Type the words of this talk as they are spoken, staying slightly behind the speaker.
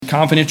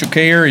Confidential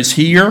Care is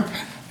here.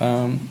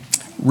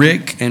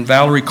 Rick and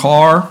Valerie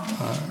Carr,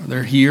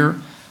 they're here.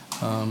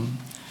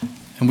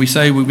 And we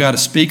say we've got a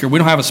speaker. We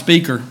don't have a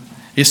speaker.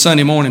 It's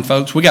Sunday morning,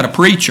 folks. We got a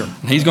preacher,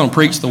 and he's going to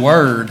preach the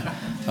word.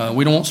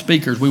 We don't want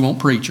speakers. We want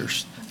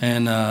preachers.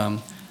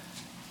 And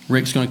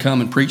Rick's going to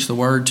come and preach the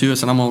word to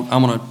us, and I'm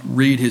going to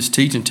read his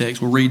teaching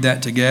text. We'll read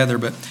that together.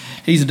 But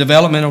he's a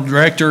developmental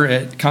director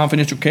at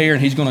Confidential Care,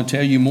 and he's going to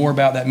tell you more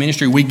about that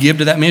ministry. We give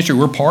to that ministry.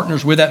 We're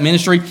partners with that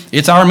ministry.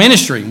 It's our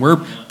ministry.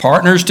 We're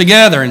partners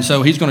together, and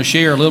so he's going to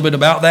share a little bit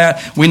about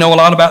that. We know a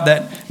lot about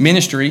that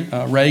ministry.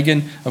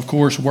 Reagan, of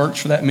course,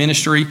 works for that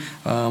ministry.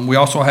 We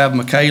also have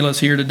Michaela's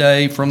here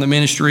today from the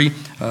ministry.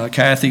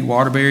 Kathy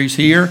Waterbury's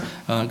here.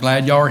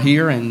 Glad y'all are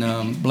here,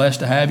 and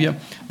blessed to have you.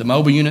 The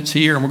mobile unit's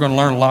here, and we're going to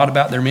learn a lot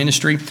about their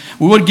ministry.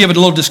 We would give it a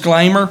little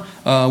disclaimer.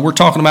 We're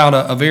talking about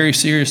a very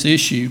serious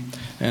issue,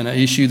 and an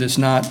issue that's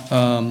not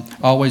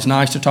always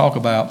nice to talk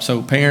about.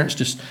 So parents,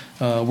 just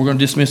we're going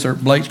to dismiss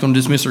Blake's going to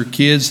dismiss her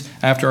kids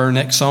after our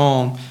next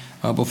song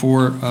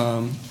before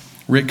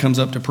Rick comes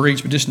up to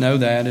preach. But just know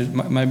that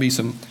it may be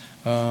some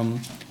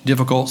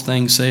difficult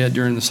things said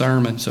during the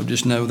sermon. So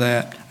just know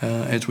that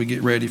as we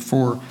get ready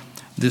for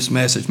this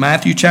message.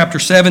 Matthew chapter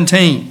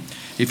 17.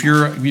 If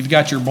you've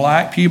got your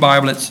black pew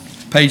Bible, it's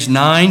page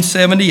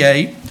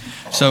 978.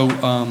 So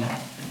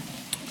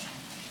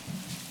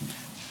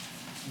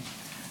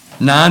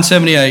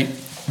 978.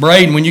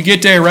 Braden, when you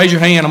get there, raise your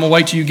hand. I'm going to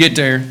wait till you get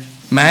there.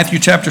 Matthew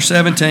chapter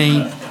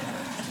 17.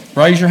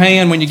 Raise your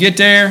hand when you get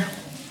there.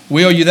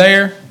 Will, you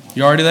there?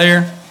 You already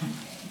there?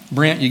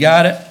 Brent, you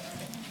got it?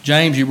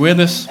 James, you with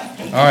us?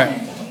 All right.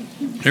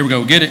 Here we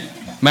go. Get it.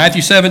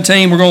 Matthew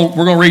 17. We're going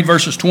to read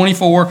verses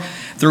 24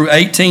 through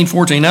 18,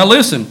 14. Now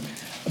listen.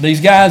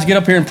 These guys get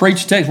up here and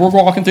preach the text. We're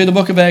walking through the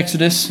book of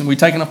Exodus, and we're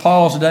taking a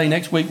pause today.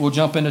 Next week, we'll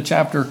jump into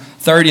chapter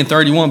 30 and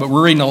 31, but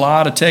we're reading a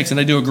lot of text, and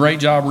they do a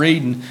great job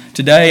reading.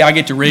 Today, I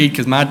get to read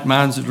because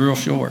mine's real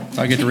short,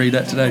 so I get to read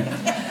that today.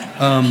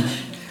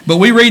 But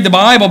we read the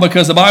Bible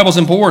because the Bible's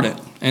important.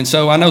 And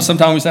so I know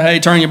sometimes we say, hey,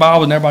 turn your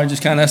Bible, and everybody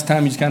just that's the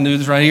time you just kind of do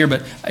this right here,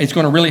 but it's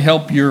going to really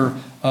help your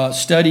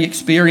study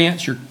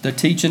experience, the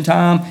teaching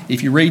time.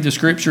 If you read the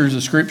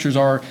scriptures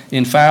are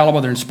infallible,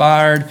 they're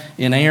inspired,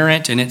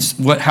 inerrant, and it's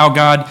how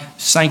God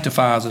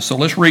sanctifies us. So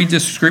let's read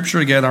this scripture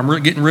together.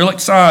 I'm getting real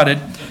excited,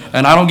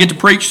 and I don't get to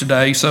preach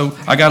today, so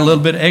I got a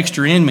little bit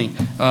extra in me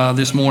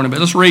this morning.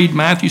 But let's read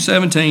Matthew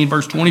 17,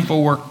 verse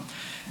 24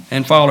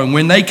 and following.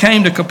 When they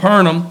came to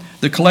Capernaum,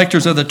 the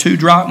collectors of the 2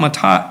 drachma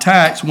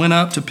tax went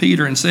up to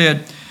Peter and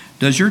said,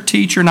 "Does your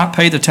teacher not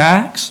pay the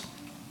tax?"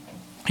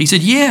 He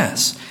said,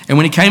 "Yes." And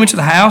when he came into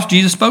the house,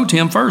 Jesus spoke to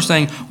him first,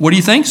 saying, "What do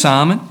you think,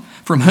 Simon?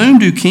 From whom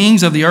do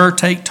kings of the earth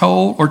take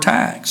toll or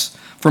tax?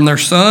 From their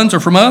sons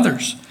or from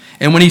others?"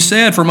 And when he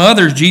said, "From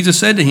others," Jesus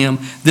said to him,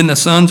 "Then the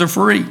sons are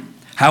free.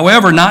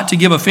 However, not to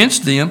give offense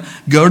to them,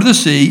 go to the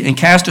sea and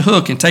cast a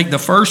hook and take the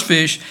first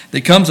fish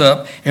that comes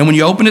up, and when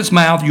you open its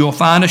mouth, you will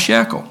find a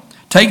shekel.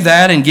 Take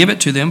that and give it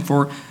to them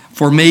for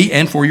me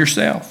and for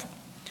yourself."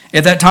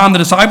 At that time, the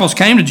disciples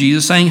came to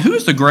Jesus, saying, "Who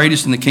is the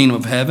greatest in the kingdom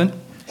of heaven?"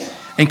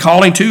 And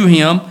calling to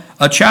him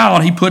a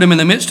child, he put him in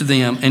the midst of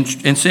them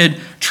and said,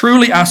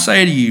 "Truly I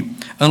say to you,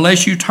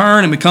 unless you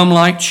turn and become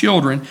like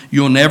children,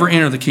 you will never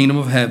enter the kingdom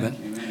of heaven.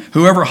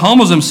 Whoever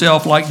humbles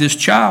himself like this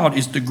child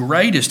is the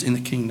greatest in the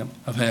kingdom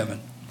of heaven.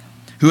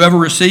 Whoever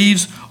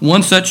receives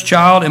one such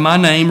child in my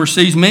name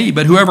receives me,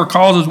 but whoever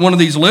causes one of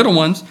these little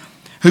ones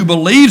who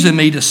believes in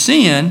me to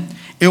sin,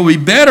 it will be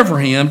better for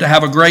him to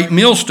have a great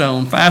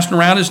millstone fastened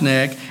around his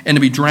neck and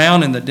to be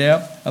drowned in the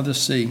depth of the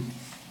sea.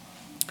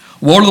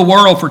 Woe to the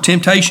world for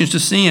temptations to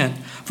sin,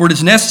 for it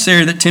is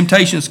necessary that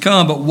temptations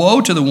come, but woe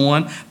to the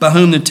one by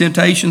whom the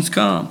temptations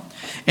come.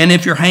 And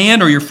if your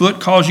hand or your foot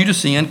cause you to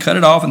sin, cut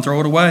it off and throw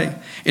it away.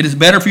 It is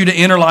better for you to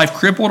enter life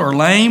crippled or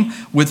lame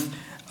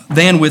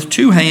than with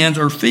 2 hands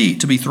or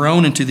feet to be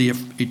thrown into the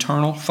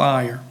eternal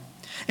fire.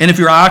 And if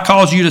your eye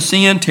cause you to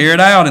sin, tear it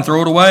out and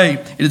throw it away.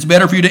 It is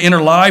better for you to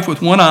enter life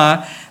with 1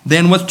 eye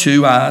than with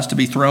 2 eyes to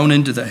be thrown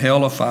into the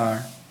hell of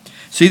fire.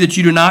 See that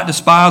you do not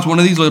despise one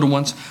of these little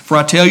ones, for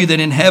I tell you that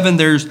in heaven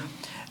there's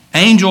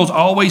angels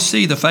always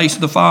see the face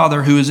of the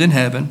Father who is in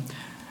heaven.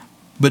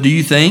 But do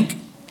you think,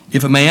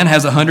 if a man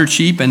has 100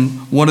 sheep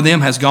and one of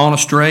them has gone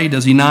astray,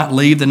 does he not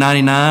leave the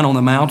 99 on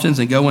the mountains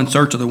and go in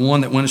search of the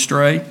one that went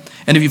astray?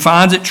 And if he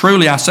finds it,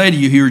 truly I say to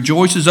you, he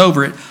rejoices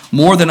over it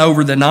more than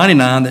over the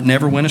 99 that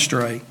never went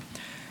astray.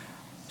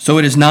 So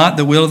it is not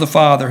the will of the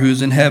Father who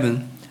is in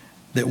heaven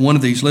that one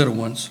of these little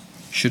ones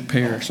should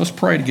perish." Let's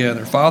pray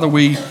together. Father,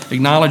 we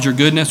acknowledge your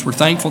goodness. We're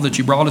thankful that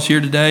you brought us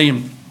here today,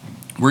 and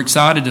we're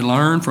excited to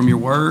learn from your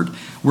word.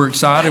 We're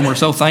excited, and we're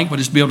so thankful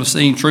just to be able to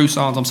sing true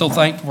songs. I'm so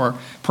thankful for our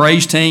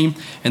praise team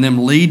and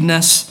them leading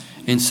us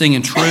in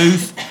singing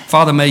truth.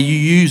 Father, may you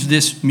use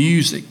this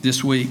music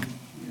this week.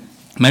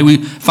 May we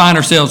find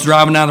ourselves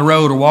driving down the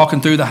road or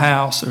walking through the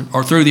house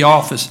or through the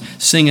office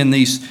singing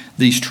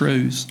these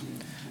truths.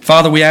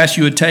 Father, we ask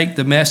you to take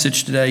the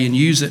message today and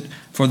use it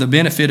for the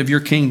benefit of your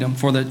kingdom,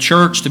 for the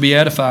church to be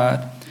edified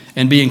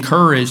and be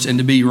encouraged and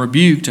to be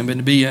rebuked and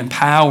to be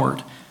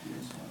empowered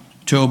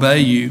to obey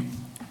you.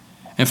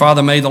 And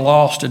Father, may the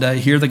lost today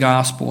hear the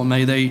gospel, and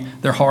may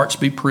their hearts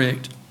be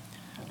pricked.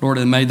 Lord,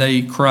 and may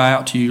they cry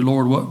out to you,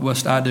 Lord, what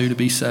must I do to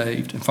be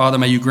saved? And Father,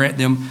 may you grant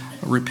them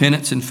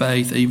repentance and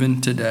faith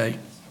even today.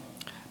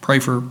 Pray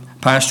for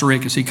Pastor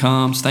Rick as he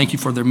comes. Thank you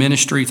for their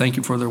ministry. Thank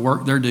you for their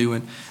work they're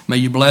doing. May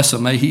you bless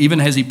him. May he, even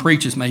as he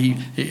preaches, may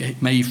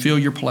he feel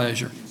your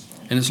pleasure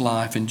in his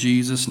life. In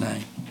Jesus'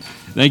 name.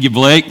 Thank you,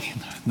 Blake,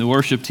 the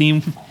worship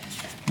team.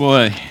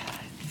 Boy,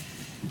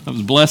 I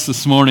was blessed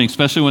this morning,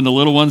 especially when the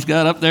little ones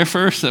got up there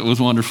first. That was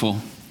wonderful.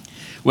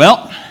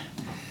 Well,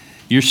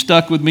 you're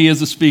stuck with me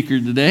as a speaker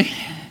today.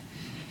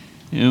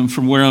 And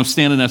from where I'm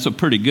standing, that's a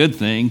pretty good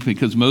thing,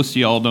 because most of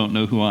y'all don't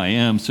know who I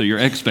am, so your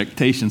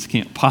expectations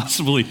can't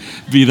possibly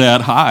be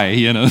that high,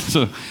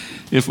 So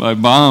if I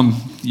bomb,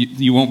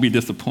 you won't be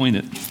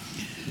disappointed.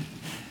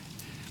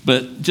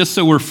 But just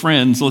so we're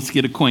friends, let's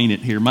get acquainted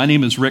here. My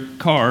name is Rick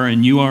Carr,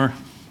 and you are?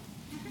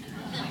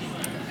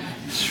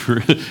 It's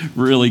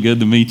really good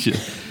to meet you.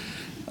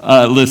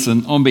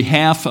 Listen, on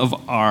behalf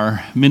of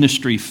our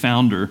ministry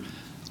founder,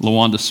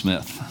 LaWanda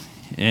Smith,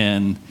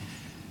 and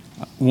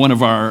one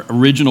of our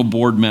original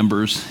board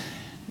members,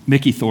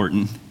 Mickey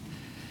Thornton,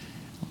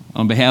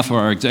 on behalf of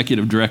our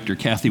executive director,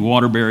 Kathy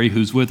Waterbury,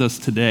 who's with us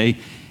today,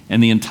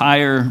 and the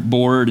entire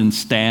board and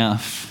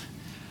staff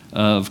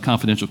of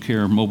Confidential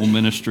Care Mobile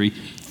Ministry,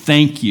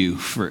 thank you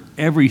for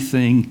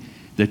everything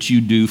that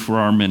you do for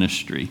our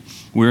ministry.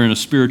 We're in a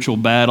spiritual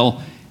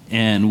battle,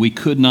 and we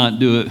could not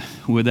do it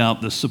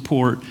without the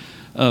support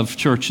of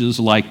churches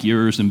like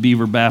yours. And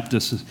Beaver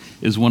Baptist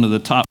is one of the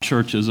top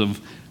churches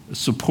of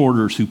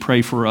supporters who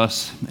pray for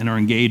us and are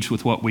engaged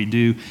with what we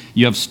do.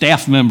 You have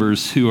staff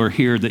members who are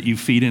here that you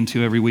feed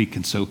into every week.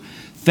 And so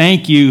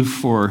thank you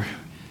for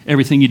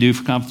everything you do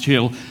for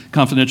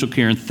Confidential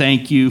Care, and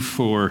thank you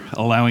for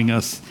allowing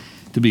us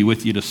to be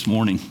with you this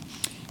morning.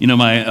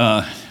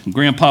 My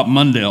Grandpa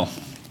Mundell,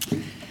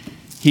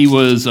 he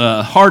was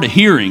hard of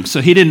hearing,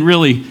 so he didn't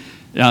really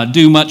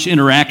do much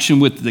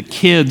interaction with the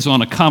kids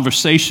on a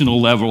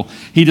conversational level.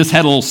 He just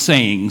had little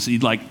sayings.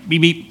 He'd like,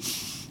 beep, beep,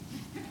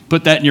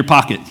 put that in your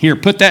pocket. Here,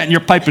 put that in your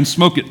pipe and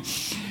smoke it.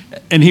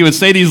 And he would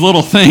say these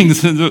little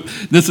things.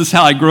 This is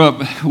how I grew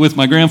up with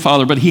my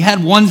grandfather. But he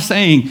had one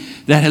saying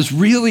that has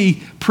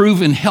really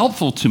proven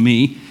helpful to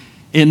me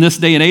in this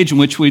day and age in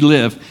which we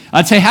live.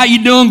 I'd say, how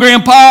you doing,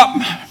 Grandpa?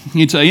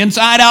 He'd say,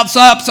 inside,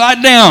 outside,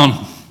 upside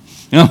down.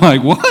 And I'm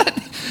like, what?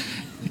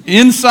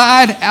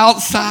 Inside,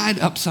 outside,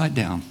 upside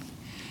down.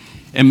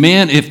 And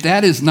man, if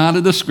that is not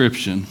a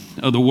description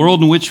of the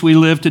world in which we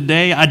live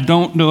today, I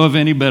don't know of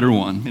any better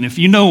one. And if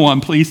you know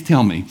one, please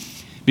tell me.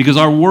 Because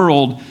our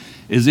world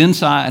is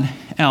inside,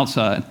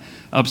 outside,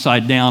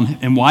 upside down.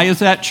 And why is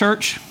that,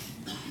 church?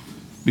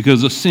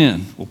 Because of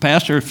sin. Well,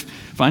 Pastor,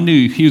 if I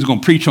knew he was going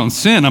to preach on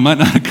sin, I might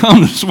not have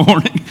come this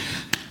morning.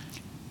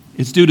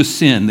 It's due to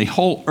sin. The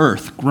whole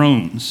earth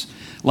groans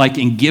like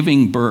in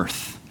giving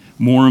birth.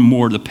 More and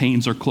more, the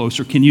pains are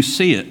closer. Can you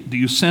see it? Do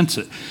you sense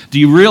it? Do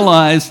you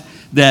realize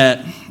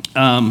that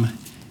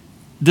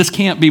this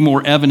can't be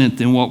more evident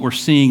than what we're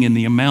seeing in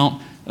the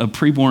amount of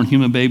preborn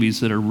human babies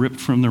that are ripped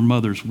from their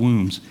mother's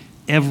wombs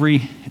every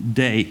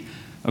day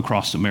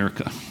across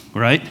America,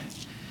 right?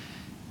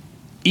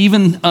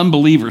 Even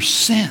unbelievers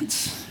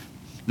sense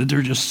that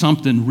there's just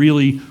something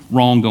really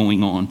wrong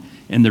going on,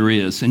 and there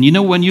is. And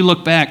when you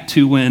look back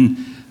to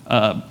when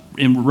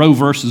in Roe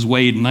versus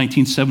Wade in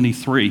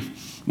 1973,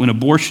 when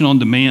abortion on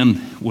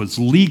demand was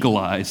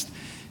legalized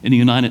in the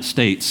United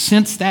States,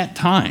 since that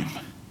time,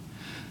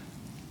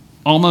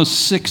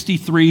 almost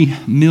 63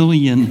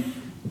 million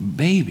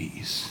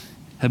babies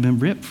have been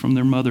ripped from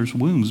their mother's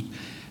wombs.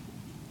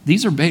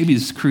 These are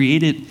babies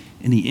created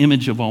in the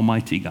image of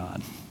Almighty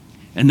God.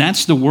 And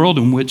that's the world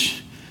in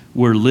which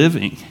we're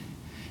living.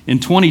 In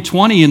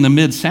 2020, in the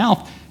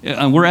Mid-South,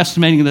 we're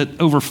estimating that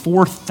over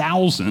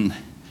 4,000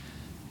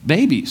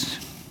 babies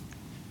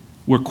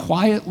were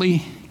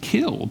quietly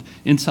killed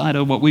inside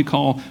of what we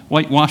call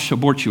whitewash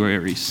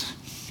abortuaries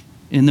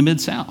in the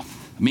Mid-South.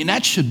 I mean,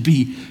 that should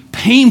be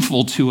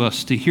painful to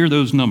us to hear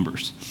those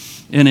numbers,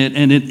 and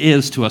it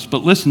is to us.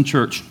 But listen,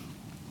 church,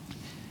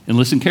 and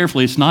listen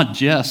carefully, it's not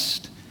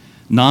just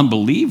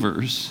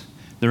non-believers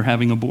that are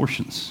having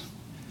abortions.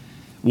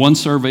 One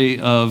survey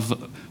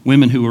of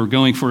women who are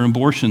going for an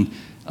abortion,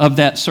 of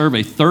that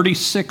survey,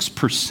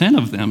 36%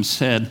 of them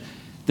said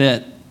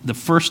that the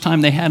first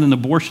time they had an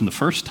abortion,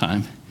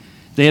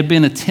 they had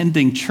been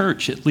attending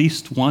church at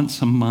least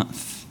once a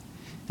month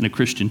in a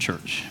Christian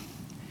church.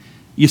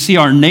 You see,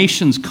 our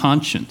nation's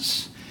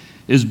conscience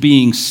is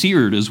being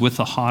seared as with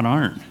a hot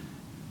iron,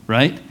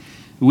 right?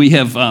 We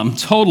have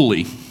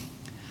totally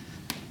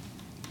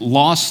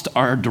lost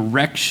our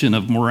direction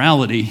of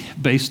morality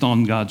based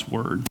on God's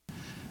word,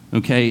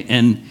 okay?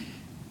 And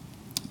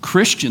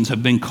Christians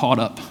have been caught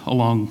up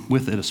along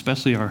with it,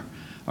 especially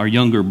our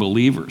younger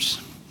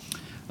believers.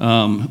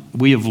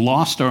 We have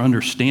lost our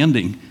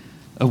understanding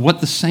of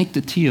what the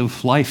sanctity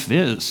of life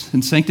is.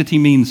 And sanctity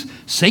means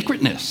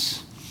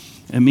sacredness.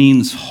 It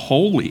means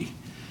holy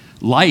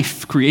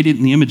life created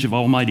in the image of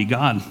Almighty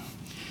God.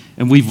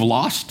 and we've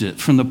lost it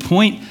from the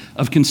point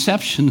of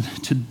conception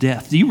to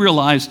death. Do you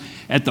realize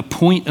at the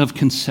point of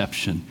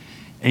conception,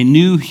 a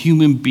new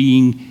human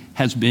being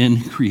has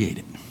been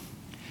created?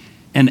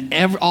 And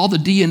all the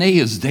DNA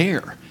is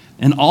there.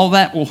 And all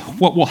that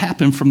what will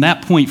happen from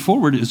that point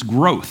forward is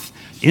growth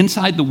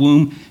inside the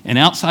womb and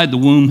outside the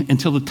womb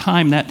until the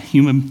time that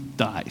human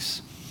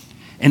dies.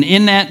 And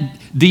in that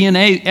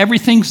DNA,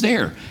 everything's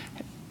there.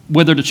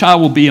 Whether the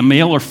child will be a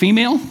male or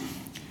female,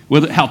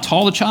 how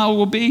tall the child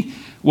will be,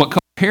 what color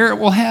hair it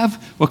will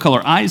have, what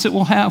color eyes it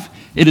will have,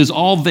 it is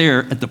all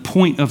there at the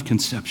point of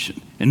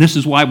conception. And this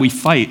is why we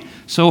fight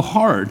so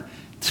hard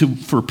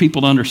for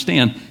people to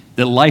understand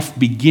that life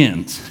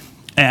begins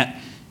at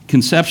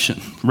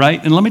conception,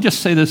 right? And let me just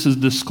say this as a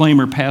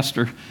disclaimer,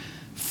 Pastor,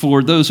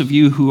 for those of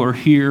you who are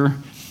here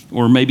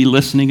or maybe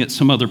listening at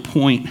some other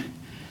point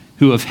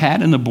who have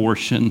had an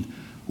abortion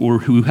or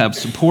who have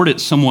supported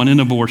someone in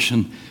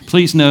abortion,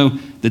 please know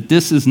that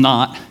this is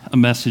not a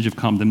message of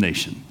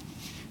condemnation.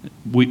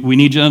 We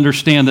need to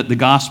understand that the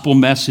gospel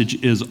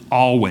message is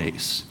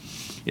always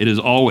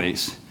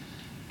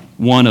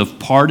one of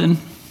pardon,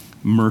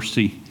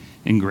 mercy,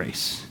 and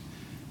grace.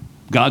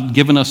 God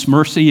giving us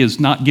mercy is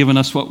not giving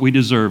us what we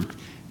deserve.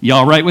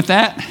 Y'all right with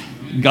that?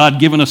 God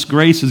giving us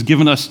grace is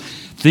giving us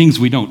things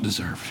we don't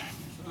deserve.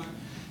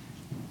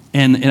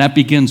 And that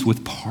begins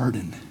with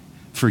pardon,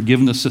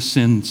 forgiveness of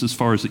sins as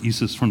far as the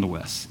east is from the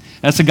west.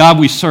 That's the God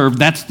we serve.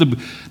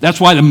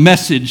 That's why the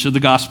message of the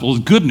gospel is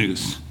good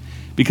news,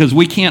 because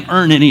we can't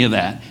earn any of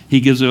that. He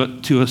gives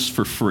it to us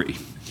for free.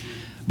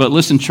 But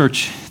listen,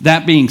 church,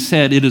 that being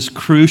said, it is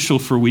crucial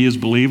for we as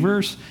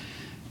believers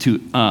to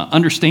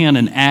understand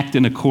and act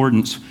in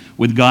accordance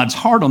with God's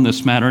heart on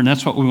this matter, and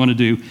that's what we want to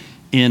do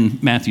in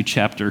Matthew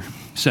chapter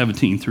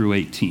 17 through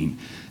 18.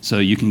 So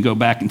you can go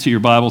back into your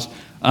Bibles.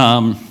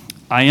 I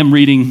am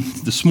reading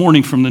this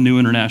morning from the New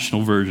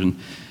International Version,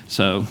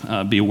 so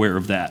be aware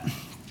of that.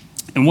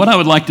 And what I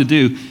would like to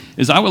do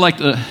is I would like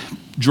to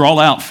draw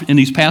out in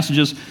these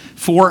passages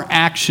 4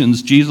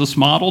 actions Jesus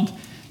modeled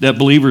that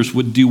believers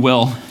would do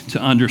well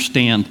to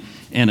understand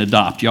and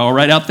adopt. Y'all all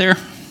right out there?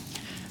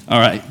 All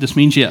right, this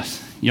means yes.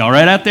 Y'all all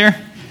right out there?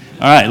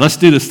 All right, let's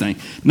do this thing.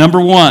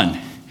 Number 1,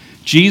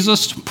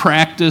 Jesus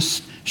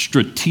practiced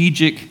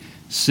strategic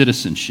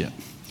citizenship.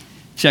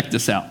 Check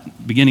this out,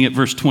 beginning at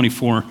verse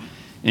 24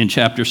 in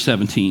chapter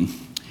 17.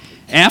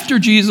 After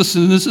Jesus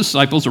and his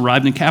disciples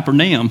arrived in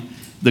Capernaum,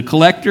 the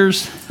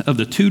collectors of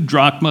the 2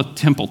 drachma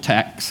temple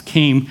tax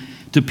came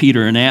to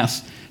Peter and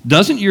asked,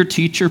 "Doesn't your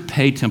teacher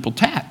pay temple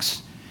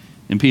tax?"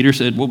 And Peter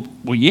said, well,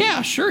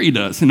 yeah, sure he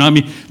does. And I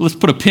mean, let's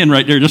put a pin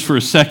right there just for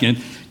a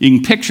second. You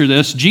can picture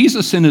this.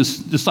 Jesus and his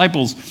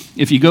disciples,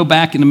 if you go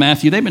back into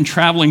Matthew, they've been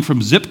traveling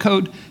from zip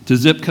code to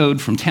zip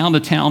code, from town to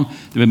town.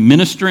 They've been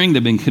ministering.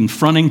 They've been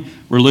confronting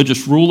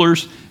religious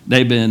rulers.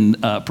 They've been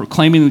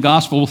proclaiming the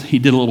gospel. He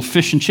did a little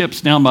fish and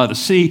chips down by the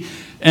sea.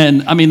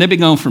 And I mean, they've been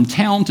going from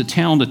town to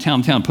town to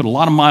town to town, put a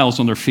lot of miles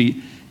on their feet.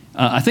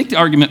 I think the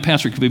argument,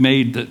 Pastor, could be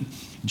made that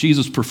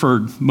Jesus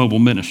preferred mobile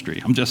ministry.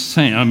 I'm just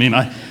saying. I mean,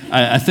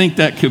 I think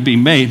that could be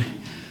made.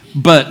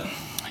 But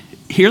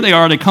here they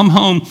are. They come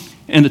home,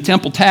 and the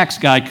temple tax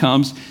guy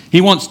comes. He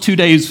wants 2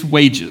 days'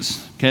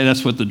 wages. Okay,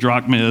 that's what the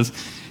drachma is.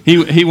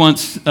 He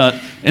wants,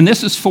 and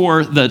this is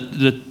for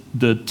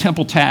the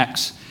temple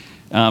tax.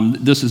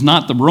 This is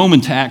not the Roman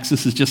tax.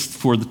 This is just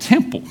for the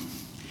temple.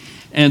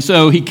 And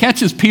so he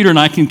catches Peter, and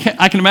I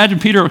can imagine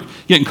Peter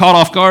getting caught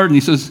off guard, and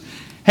he says,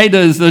 "Hey,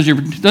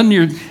 doesn't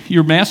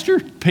your master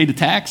pay the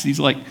tax?" He's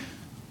like,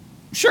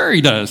 "Sure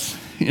he does."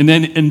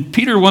 And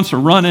Peter wants to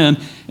run in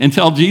and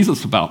tell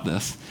Jesus about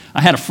this.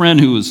 I had a friend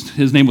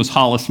his name was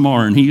Hollis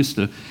Marr, and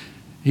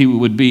he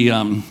would be,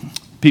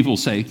 people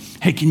say,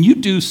 "Hey, can you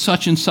do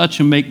such and such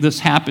and make this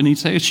happen?" He'd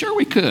say, "Sure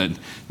we could."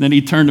 Then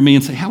he'd turn to me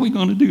and say, "How are we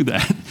going to do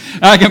that?"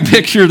 I can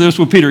picture this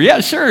with Peter.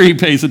 Yeah, sure, he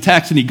pays the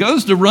tax, and he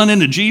goes to run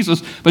into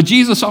Jesus, but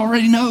Jesus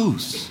already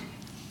knows.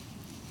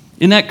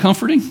 Isn't that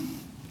comforting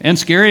and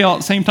scary all at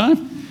the same time?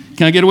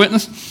 Can I get a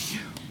witness?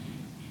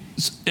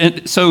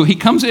 And so he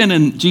comes in,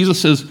 and Jesus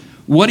says,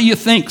 "What do you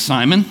think,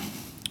 Simon?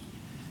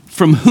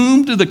 From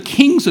whom do the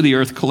kings of the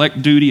earth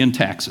collect duty and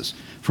taxes?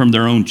 From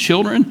their own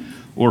children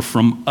or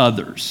from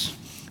others?"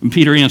 And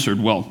Peter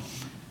answered, "Well,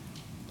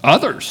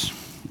 others."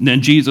 And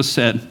then Jesus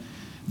said,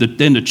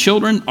 "Then the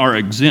children are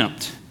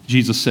exempt,"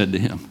 Jesus said to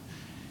him.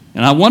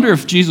 And I wonder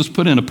if Jesus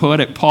put in a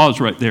poetic pause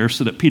right there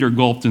so that Peter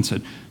gulped and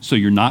said, "So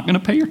you're not going to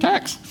pay your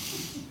tax?"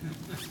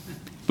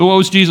 But what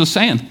was Jesus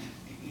saying?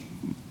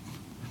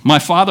 My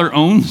Father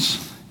owns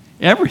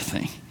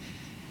everything.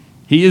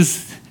 He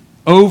is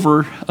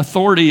over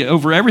authority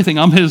over everything.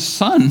 I'm his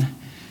son.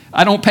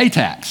 I don't pay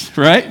tax,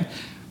 right?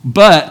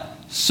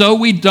 But so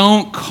we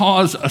don't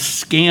cause a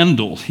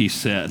scandal, he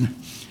said,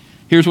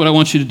 here's what I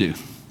want you to do.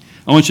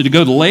 I want you to go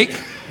to the lake,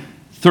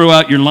 throw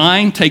out your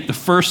line, take the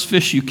first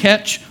fish you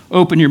catch,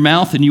 open your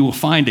mouth, and you will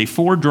find a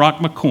 4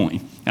 drachma coin.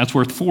 That's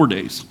worth 4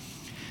 days.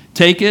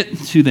 Take it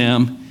to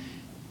them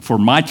for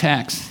my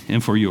tax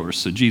and for yours.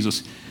 So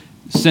Jesus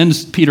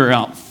sends Peter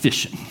out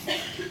fishing.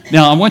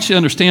 Now, I want you to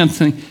understand,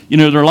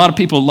 there are a lot of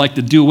people who like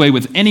to do away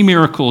with any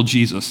miracle of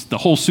Jesus, the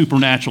whole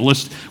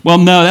supernaturalist. Well,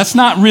 no, that's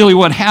not really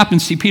what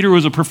happened. See, Peter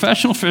was a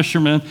professional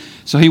fisherman,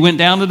 so he went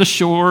down to the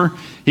shore,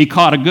 he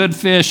caught a good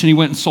fish, and he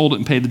went and sold it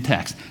and paid the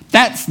tax.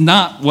 That's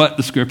not what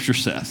the Scripture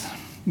says.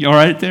 You all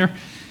right there?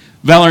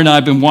 Valerie and I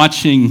have been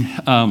watching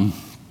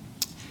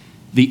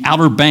the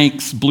Outer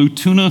Banks blue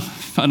tuna.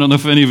 I don't know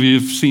if any of you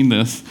have seen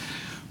this,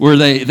 where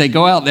they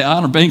go out the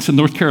Outer Banks in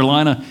North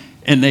Carolina,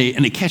 and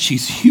they catch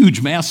these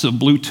huge, massive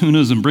blue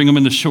tunas and bring them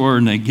in the shore,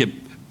 and they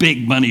get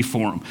big money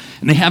for them.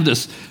 And they have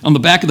this, on the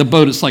back of the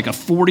boat, it's like a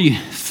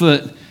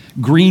 40-foot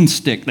green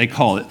stick, they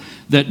call it,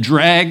 that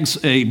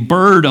drags a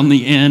bird on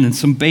the end and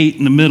some bait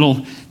in the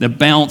middle that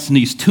bounce, and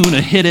these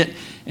tuna hit it,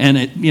 and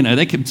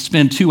they could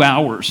spend 2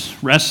 hours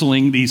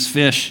wrestling these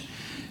fish,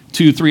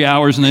 2-3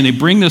 hours, and then they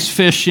bring this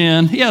fish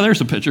in. Yeah,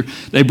 there's a picture.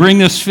 They bring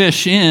this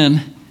fish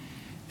in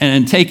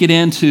and take it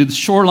into the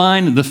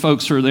shoreline, and the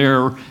folks are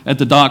there at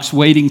the docks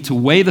waiting to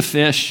weigh the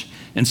fish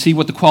and see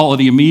what the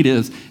quality of meat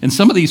is. And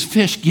some of these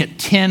fish get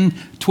 $10,000,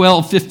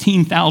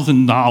 $12,000,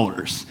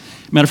 $15,000.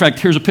 Matter of fact,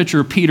 here's a picture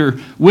of Peter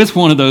with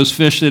one of those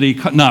fish that he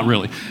caught. Not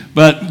really,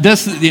 but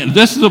this is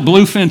a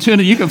bluefin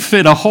tuna. You could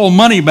fit a whole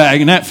money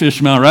bag in that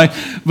fish mouth, right?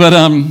 But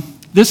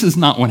this is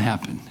not what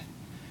happened.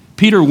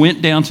 Peter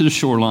went down to the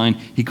shoreline.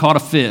 He caught a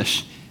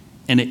fish,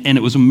 and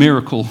it was a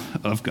miracle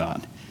of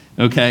God.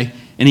 Okay,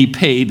 and he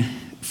paid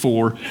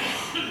for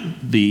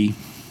the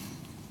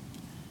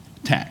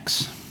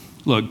tax.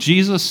 Look,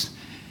 Jesus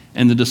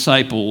and the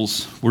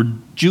disciples were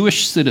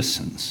Jewish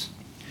citizens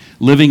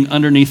living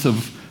underneath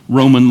of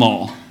Roman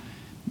law.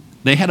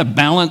 They had a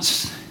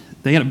balance.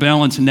 They had a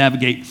balance and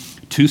navigate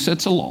two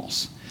sets of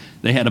laws.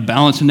 They had a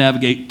balance and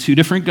navigate two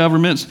different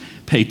governments,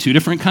 pay two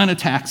different kind of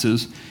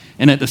taxes,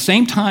 and at the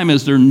same time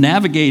as they're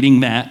navigating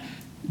that,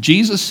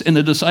 Jesus and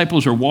the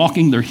disciples are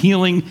walking, they're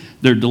healing,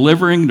 they're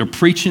delivering, they're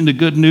preaching the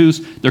good news.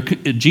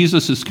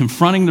 Jesus is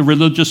confronting the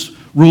religious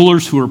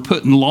rulers who are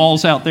putting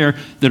laws out there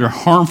that are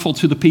harmful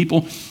to the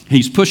people.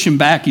 He's pushing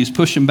back.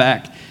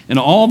 And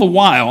all the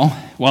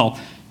while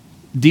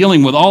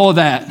dealing with all of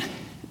that,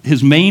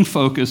 his main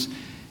focus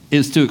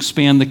is to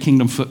expand the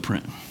kingdom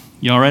footprint.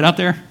 You all right out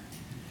there?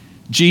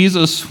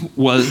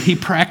 He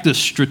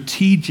practiced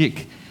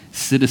strategic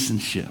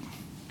citizenship.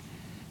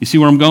 You see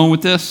where I'm going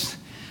with this?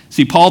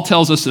 See, Paul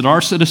tells us that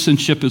our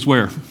citizenship is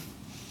where?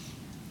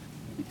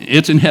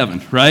 It's in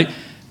heaven, right?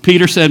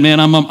 Peter said, man,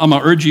 I'm going to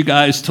urge you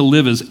guys to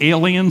live as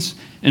aliens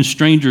and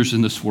strangers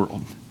in this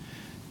world.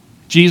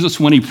 Jesus,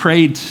 when he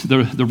prayed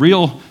the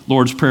real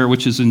Lord's Prayer,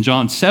 which is in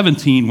John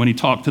 17, when he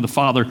talked to the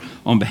Father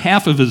on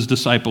behalf of his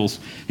disciples,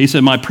 he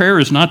said, my prayer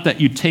is not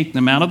that you take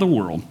them out of the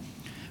world,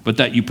 but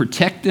that you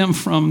protect them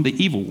from the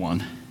evil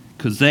one,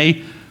 because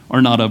they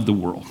are not of the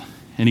world.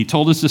 And he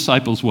told his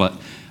disciples what?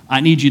 I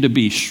need you to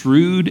be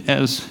shrewd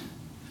as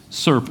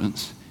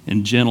serpents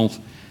and gentle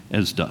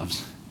as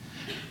doves.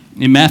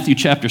 In Matthew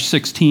chapter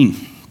 16,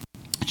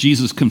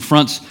 Jesus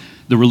confronts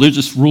the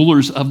religious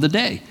rulers of the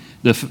day,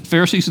 the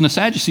Pharisees and the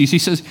Sadducees. He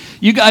says,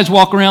 you guys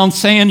walk around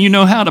saying you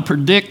know how to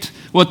predict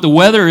what the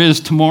weather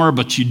is tomorrow,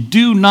 but you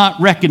do not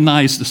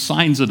recognize the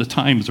signs of the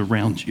times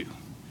around you.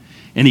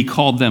 And he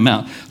called them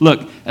out.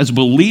 Look, as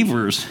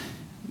believers,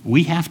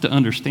 we have to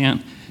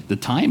understand the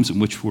times in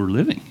which we're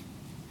living.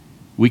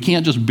 We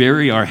can't just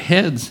bury our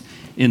heads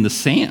in the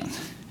sand.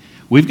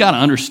 We've got to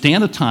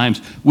understand the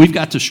times. We've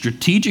got to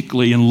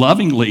strategically and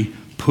lovingly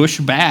push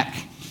back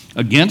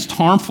against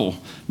harmful,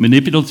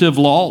 manipulative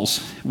laws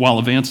while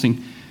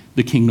advancing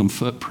the kingdom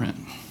footprint.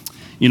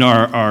 You know,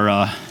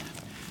 our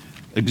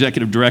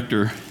executive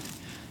director,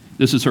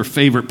 this is her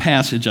favorite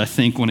passage, I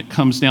think, when it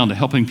comes down to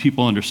helping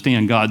people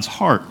understand God's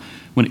heart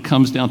when it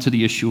comes down to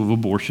the issue of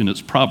abortion.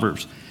 It's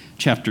Proverbs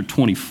chapter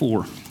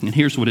 24. And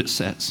here's what it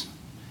says.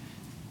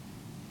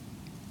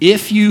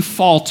 If you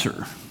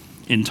falter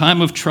in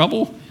time of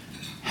trouble,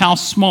 how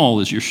small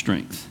is your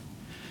strength?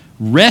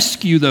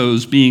 Rescue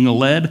those being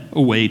led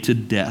away to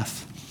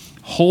death.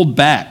 Hold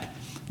back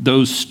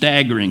those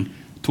staggering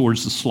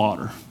towards the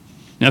slaughter.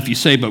 Now, if you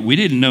say, but we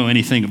didn't know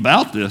anything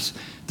about this,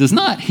 does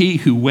not he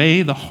who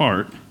weighs the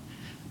heart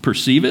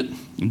perceive it?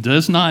 And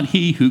does not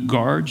he who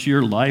guards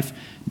your life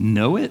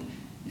know it?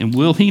 And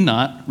will he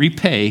not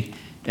repay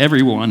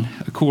everyone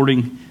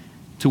according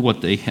to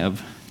what they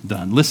have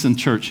done? Listen,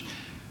 church,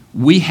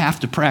 we have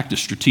to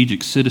practice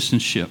strategic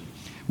citizenship.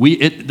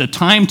 The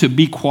time to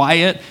be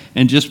quiet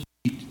and just,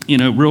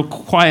 real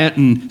quiet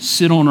and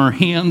sit on our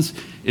hands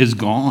is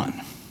gone.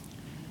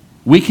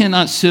 We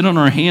cannot sit on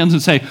our hands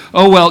and say,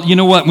 oh, well, you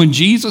know what? When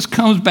Jesus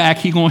comes back,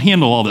 he's going to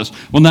handle all this.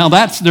 Well, now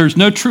there's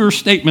no truer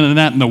statement than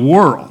that in the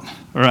world,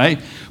 all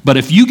right? But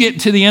if you get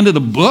to the end of the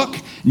book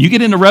and you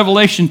get into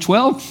Revelation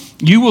 12,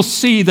 you will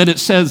see that it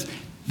says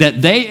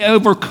that they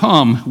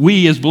overcome,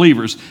 we as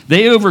believers,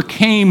 they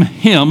overcame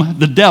him,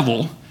 the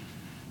devil,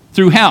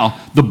 through how?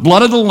 The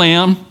blood of the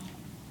Lamb,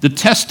 the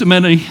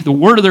testimony, the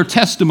word of their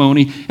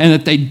testimony, and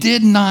that they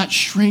did not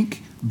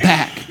shrink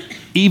back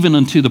even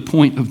unto the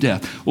point of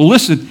death. Well,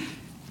 listen,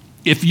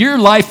 if your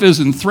life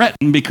isn't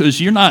threatened because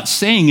you're not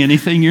saying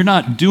anything, you're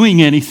not doing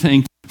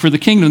anything for the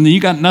kingdom, then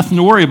you got nothing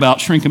to worry about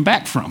shrinking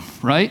back from,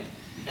 right?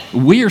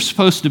 We are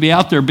supposed to be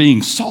out there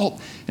being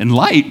salt and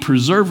light,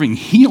 preserving,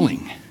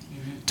 healing,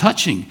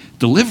 touching,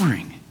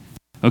 delivering.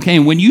 Okay,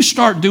 and when you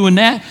start doing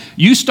that,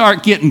 you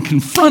start getting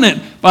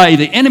confronted by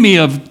the enemy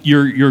of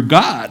your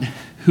God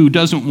who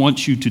doesn't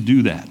want you to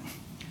do that.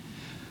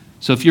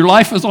 So if your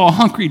life is all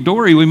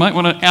hunky-dory, we might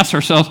want to ask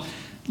ourselves,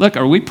 look,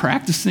 are we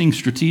practicing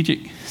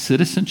strategic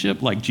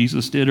citizenship like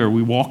Jesus did, or are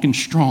we walking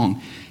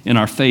strong in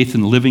our faith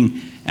and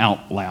living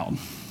out loud?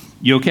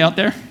 You okay out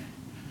there?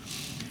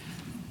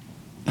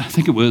 I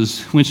think it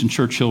was Winston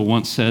Churchill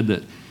once said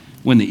that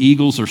when the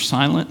eagles are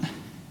silent,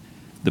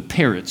 the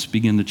parrots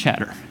begin to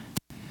chatter.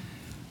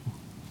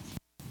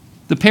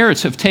 The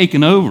parrots have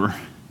taken over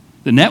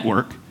the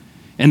network,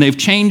 and they've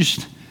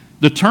changed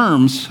the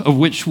terms of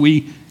which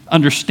we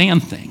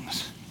understand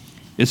things.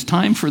 It's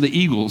time for the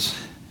eagles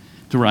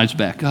to rise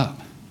back up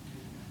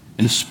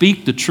and to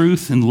speak the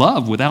truth in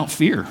love without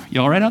fear.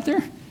 You all right out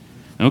there?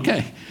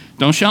 Okay.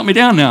 Don't shout me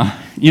down now.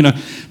 You know,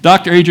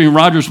 Dr. Adrian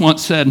Rogers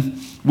once said,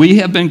 we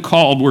have been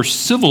called, we're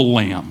civil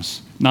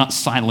lambs, not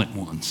silent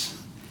ones.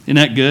 Isn't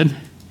that good?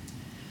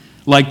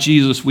 Like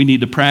Jesus, we need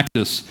to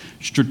practice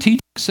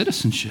strategic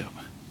citizenship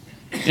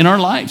in our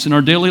lives, in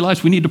our daily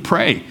lives. We need to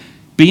pray.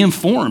 Be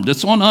informed.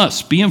 It's on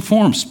us. Be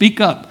informed. Speak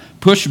up.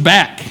 Push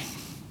back.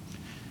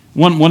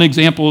 One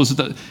example is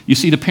that you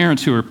see the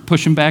parents who are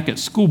pushing back at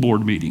school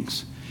board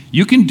meetings.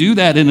 You can do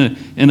that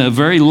in a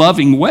very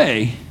loving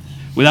way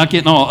without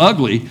getting all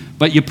ugly,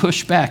 but you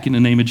push back in the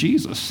name of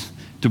Jesus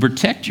to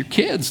protect your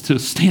kids, to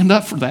stand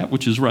up for that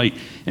which is right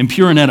and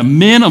pure. And at a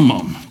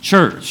minimum,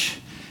 church,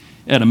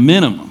 at a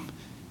minimum,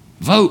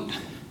 vote.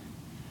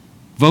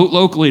 Vote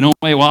locally. Don't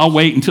wait, well, I'll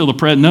wait until the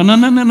president.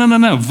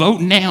 No.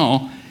 Vote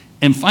now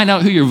and find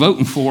out who you're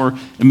voting for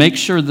and make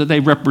sure that they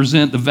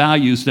represent the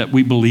values that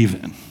we believe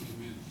in.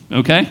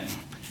 Okay?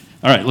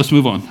 All right, let's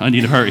move on. I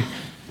need to hurry.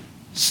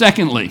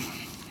 Secondly,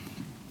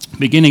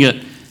 beginning at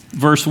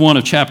verse 1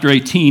 of chapter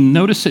 18,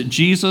 notice that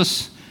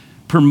Jesus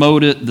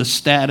promoted the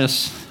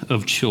status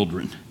of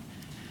children.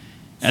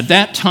 At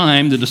that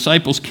time, the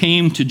disciples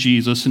came to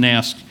Jesus and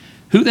asked,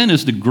 who then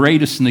is the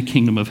greatest in the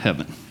kingdom of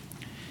heaven?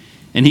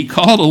 And he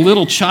called a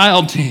little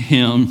child to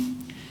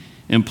him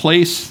and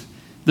placed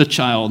the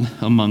child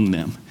among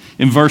them.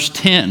 In verse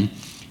 10,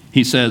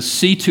 he says,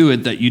 see to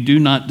it that you do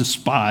not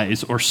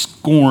despise or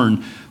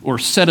scorn or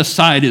set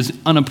aside as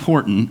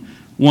unimportant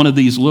one of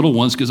these little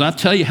ones, because I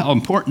tell you how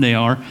important they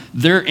are.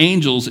 Their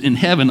angels in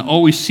heaven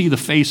always see the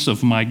face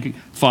of my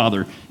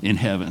Father in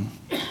heaven.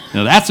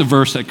 Now that's a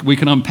verse that we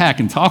can unpack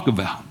and talk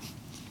about,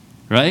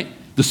 right?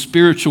 The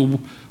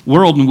spiritual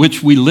world in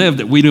which we live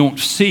that we don't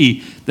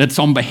see, that's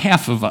on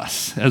behalf of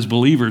us as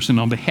believers and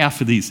on behalf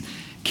of these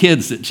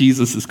kids that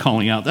Jesus is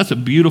calling out. That's a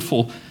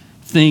beautiful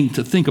thing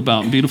to think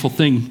about, a beautiful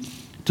thing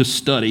to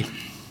study.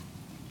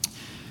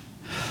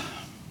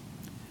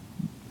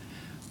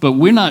 But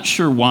we're not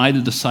sure why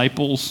the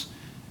disciples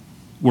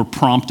were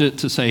prompted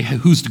to say, hey,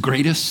 who's the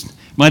greatest?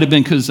 Might have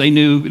been because they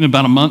knew in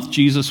about a month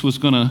Jesus was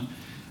going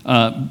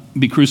to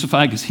be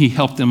crucified, because he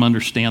helped them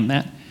understand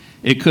that.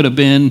 It could have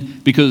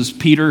been because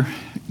Peter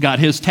got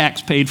his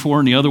tax paid for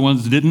and the other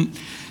ones didn't.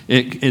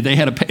 They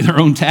had to pay their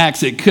own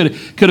tax. It could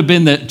have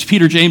been that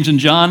Peter, James, and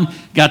John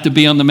got to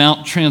be on the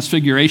Mount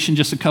Transfiguration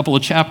just a couple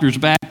of chapters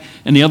back,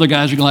 and the other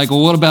guys are like,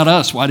 well, what about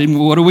us? What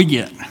do we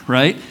get,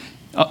 right?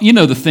 You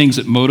know the things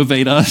that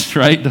motivate us,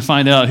 right? To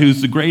find out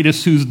who's the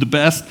greatest, who's the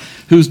best,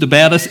 who's the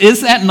baddest.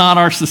 Is that not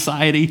our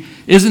society?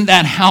 Isn't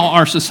that how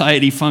our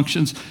society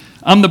functions?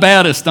 I'm the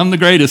baddest, I'm the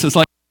greatest. It's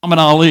like Muhammad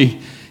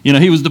Ali. You know,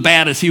 he was the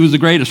baddest, he was the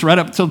greatest, right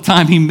up until the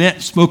time he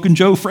met Smoking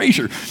Joe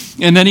Frazier.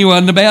 And then he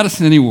wasn't the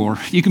baddest anymore.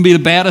 You can be the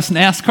baddest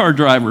NASCAR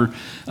driver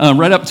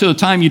right up to the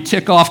time you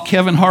tick off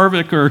Kevin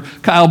Harvick or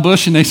Kyle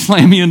Busch and they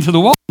slam you into the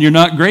wall. You're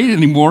not great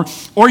anymore,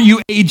 or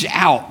you age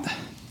out.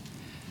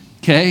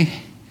 Okay?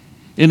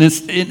 And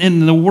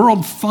the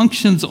world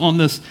functions on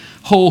this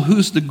whole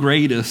who's the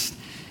greatest.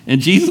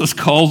 And Jesus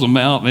calls them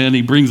out, man.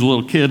 He brings a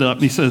little kid up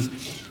and he says,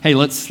 hey,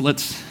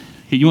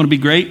 hey, you want to be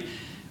great?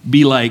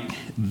 Be like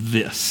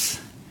this.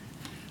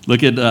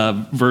 Look at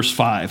verse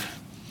 5.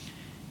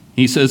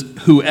 He says,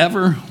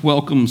 whoever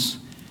welcomes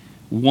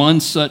one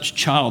such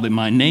child in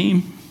my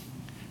name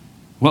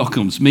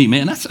welcomes me.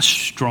 Man, that's a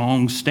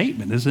strong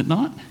statement, is it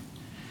not?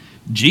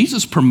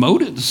 Jesus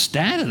promoted the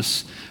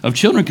status of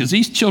children because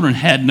these children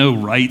had no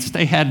rights.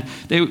 They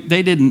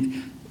didn't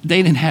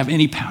have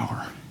any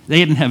power. They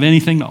didn't have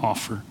anything to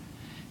offer.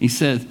 He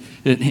said,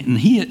 and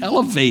he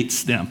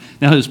elevates them.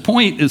 Now his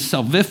point is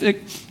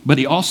salvific, but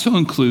he also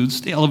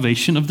includes the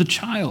elevation of the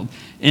child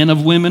and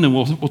of women, and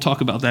we'll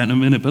talk about that in a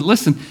minute. But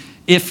listen,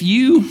 if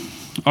you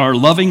are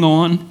loving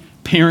on,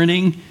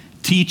 parenting,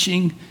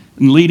 teaching,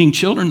 and leading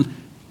children,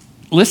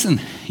 listen,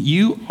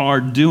 you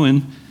are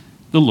doing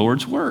the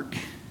Lord's work.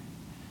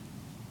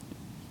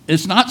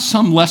 It's not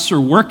some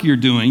lesser work you're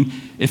doing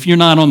if you're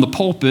not on the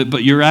pulpit,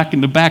 but you're in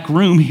the back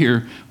room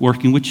here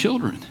working with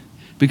children.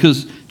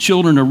 Because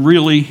children are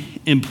really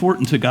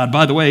important to God.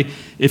 By the way,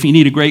 if you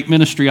need a great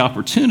ministry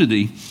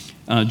opportunity,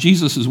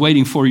 Jesus is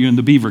waiting for you in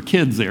the Beaver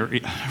Kids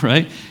area,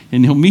 right?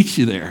 And he'll meet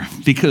you there,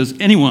 because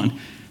anyone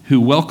who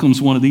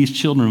welcomes one of these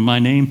children in my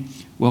name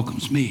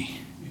welcomes me.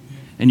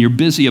 And you're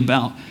busy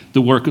about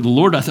the work of the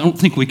Lord. I don't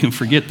think we can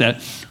forget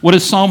that. What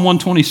does Psalm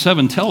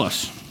 127 tell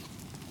us?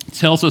 It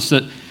tells us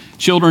that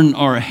children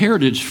are a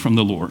heritage from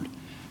the Lord.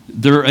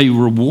 They're a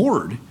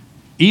reward,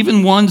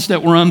 even ones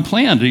that were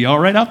unplanned. Are you all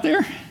right out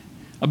there?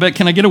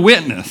 Can I get a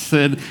witness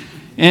that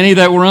any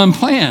that were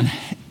unplanned?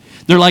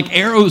 They're like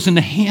arrows in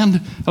the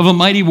hand of a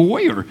mighty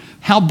warrior.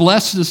 How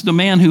blessed is the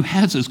man who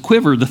has his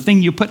quiver, the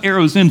thing you put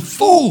arrows in,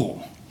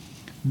 full.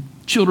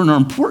 Children are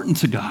important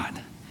to God,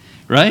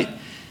 right?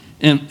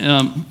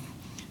 And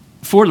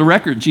for the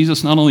record,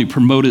 Jesus not only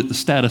promoted the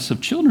status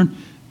of children,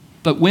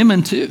 but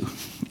women too,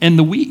 and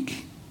the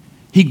weak.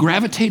 He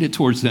gravitated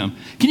towards them.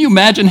 Can you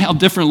imagine how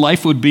different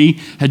life would be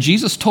had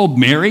Jesus told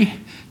Mary,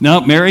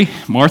 no, Mary,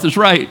 Martha's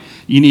right.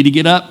 You need to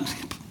get up.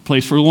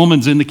 Place for a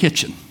woman's in the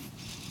kitchen.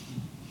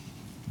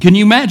 Can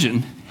you imagine,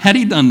 had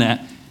he done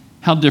that,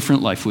 how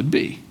different life would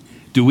be?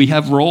 Do we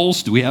have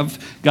roles? Do we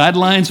have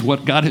guidelines?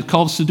 What God has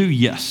called us to do?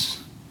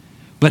 Yes.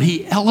 But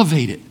he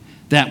elevated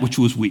that which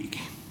was weak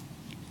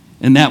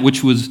and that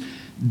which was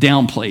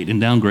downplayed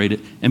and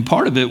downgraded. And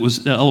part of it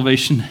was the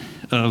elevation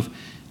of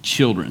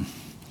children.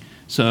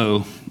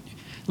 So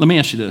let me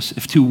ask you this.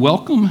 If to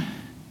welcome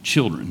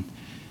children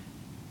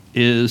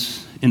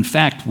is, in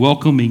fact,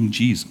 welcoming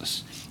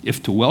Jesus,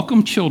 if to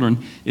welcome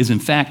children is, in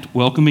fact,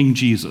 welcoming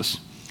Jesus,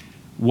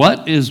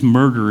 what is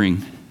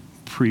murdering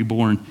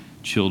preborn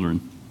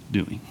children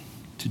doing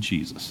to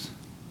Jesus?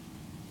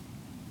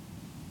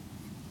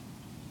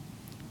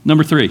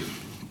 Number 3,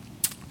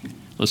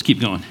 let's keep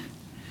going.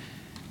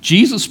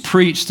 Jesus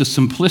preached the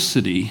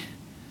simplicity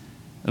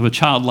of a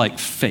childlike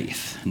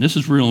faith. And this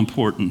is real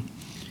important,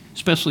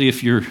 especially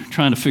if you're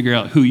trying to figure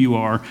out who you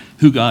are,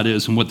 who God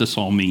is, and what this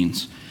all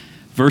means.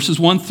 Verses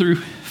 1 through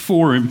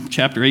 4 in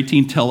chapter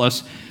 18 tell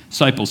us,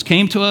 disciples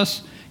came to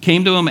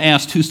him,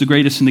 asked, who's the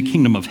greatest in the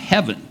kingdom of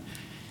heaven?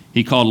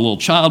 He called a little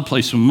child,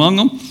 placed him among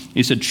them.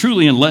 He said,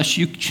 truly, unless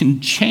you can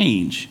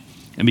change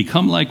and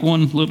become like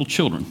one little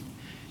children,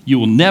 you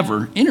will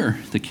never enter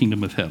the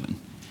kingdom of heaven.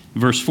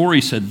 In verse 4,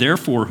 he said,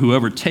 therefore,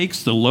 whoever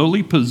takes the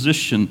lowly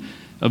position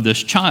of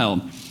this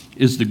child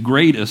is the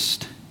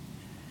greatest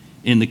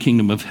in the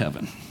kingdom of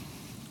heaven.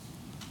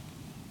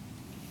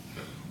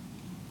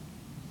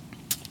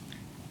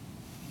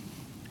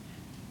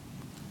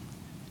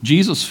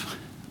 Jesus'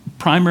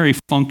 primary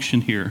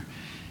function here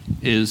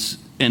is,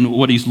 and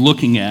what he's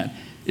looking at,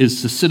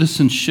 is the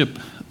citizenship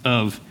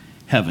of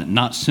heaven,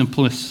 not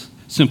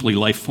simply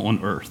life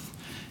on earth.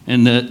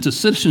 And the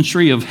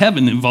citizenship of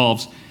heaven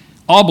involves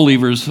all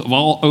believers of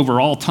over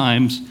all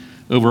times,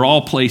 over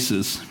all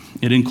places.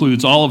 It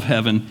includes all of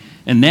heaven,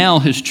 and now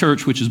his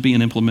church, which is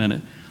being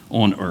implemented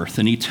on earth.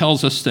 And he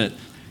tells us that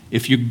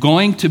if you're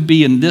going to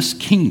be in this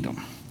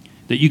kingdom,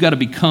 that you got to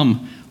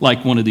become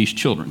like one of these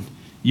children.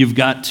 You've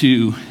got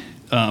to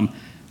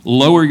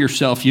lower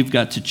yourself. You've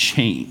got to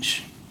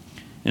change.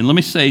 And let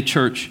me say,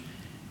 church,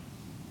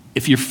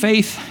 if your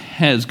faith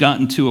has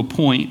gotten to a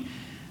point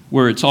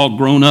where it's all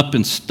grown up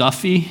and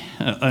stuffy,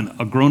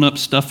 a grown-up,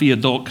 stuffy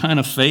adult kind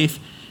of faith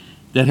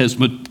that has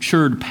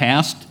matured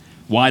past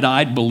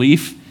wide-eyed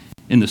belief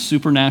in the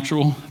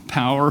supernatural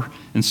power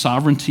and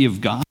sovereignty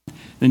of God,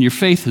 then your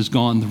faith has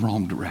gone the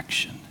wrong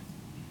direction.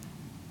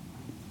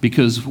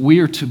 Because we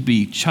are to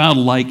be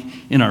childlike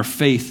in our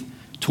faith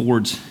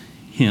towards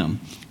him.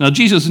 Now,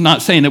 Jesus is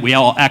not saying that we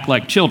all act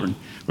like children,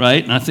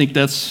 right? And I think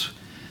that's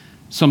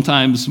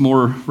sometimes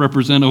more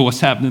representative of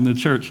what's happening in the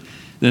church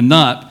than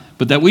not.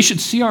 But that we should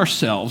see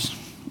ourselves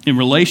in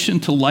relation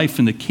to life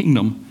in the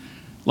kingdom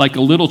like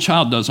a little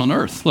child does on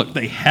earth. Look,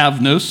 they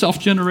have no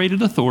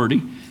self-generated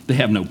authority. They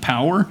have no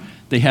power.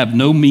 They have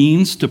no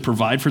means to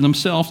provide for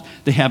themselves.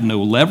 They have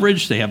no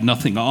leverage. They have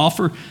nothing to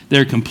offer.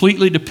 They're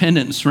completely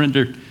dependent and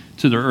surrendered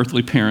to their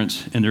earthly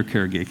parents and their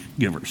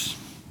caregivers.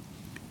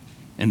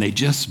 And they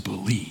just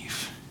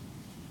believe,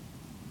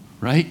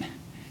 right?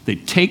 They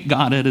take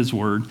God at his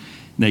word.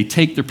 They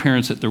take their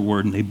parents at their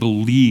word, and they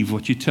believe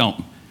what you tell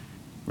them.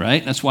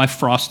 Right? That's why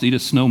Frosty the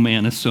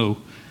Snowman is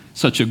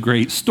such a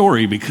great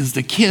story, because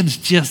the kids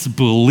just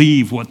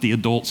believe what the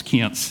adults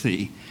can't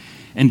see.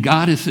 And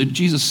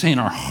Jesus is saying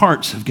our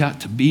hearts have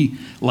got to be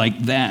like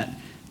that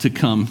to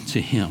come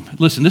to him.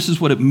 Listen, this is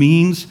what it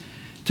means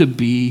to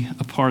be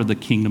a part of the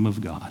kingdom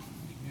of God.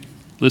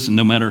 Listen,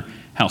 no matter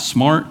how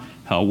smart,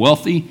 how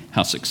wealthy,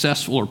 how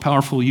successful or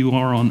powerful you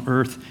are on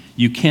earth,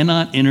 you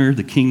cannot enter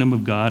the kingdom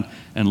of God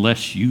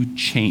unless you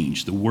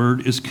change. The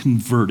word is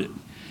converted.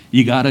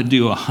 You got to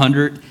do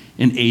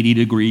 180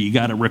 degree. You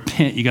got to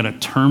repent. You got to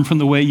turn from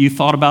the way you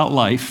thought about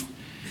life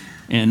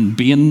and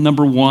being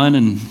number one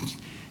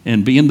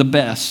and being the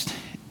best,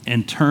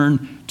 and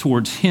turn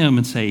towards him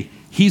and say,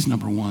 he's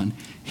number one.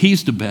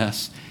 He's the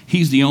best.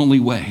 He's the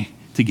only way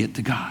to get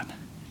to God,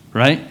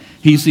 right?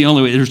 He's the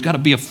only way. There's got to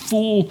be a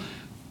full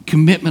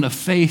commitment of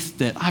faith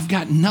that I've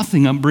got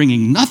nothing, I'm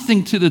bringing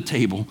nothing to the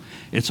table.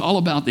 It's all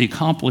about the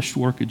accomplished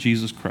work of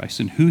Jesus Christ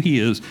and who he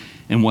is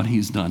and what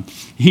he's done.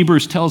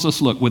 Hebrews tells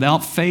us, look,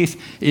 without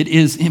faith, it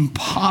is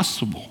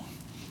impossible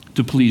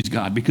to please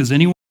God, because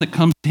anyone that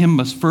comes to him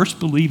must first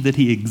believe that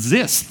he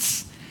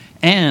exists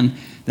and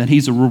that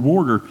he's a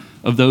rewarder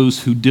of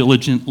those who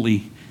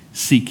diligently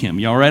seek him.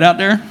 Y'all right out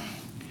there?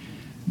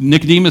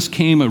 Nicodemus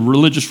a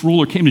religious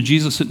ruler, came to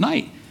Jesus at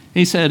night.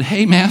 He said,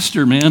 hey,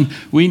 master, man,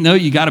 we know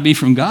you got to be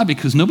from God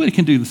because nobody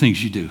can do the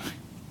things you do.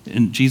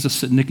 And Jesus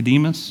said,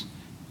 Nicodemus,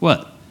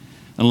 what?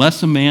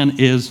 Unless a man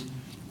is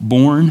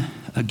born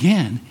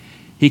again,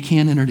 he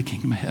can't enter the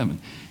kingdom of heaven.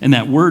 And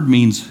that word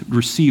means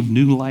receive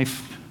new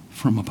life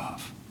from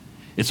above.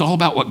 It's all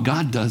about what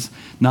God does,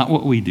 not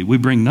what we do. We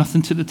bring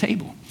nothing to the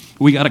table.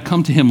 We got to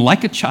come to him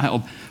like a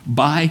child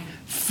by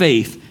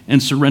faith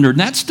and surrender. And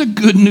that's the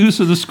good news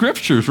of the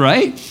scriptures,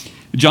 right?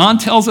 John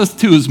tells us,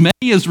 to as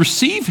many as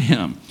receive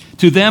him,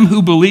 to them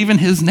who believe in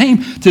his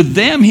name, to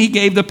them he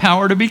gave the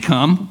power to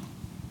become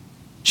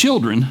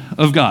children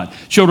of God.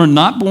 Children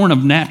not born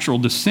of natural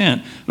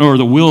descent or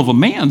the will of a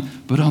man,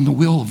 but on the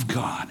will of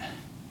God.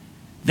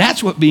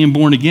 That's what being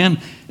born again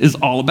is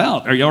all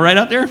about. Are y'all right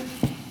out there?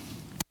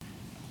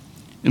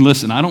 And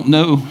listen, I don't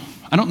know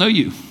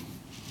you.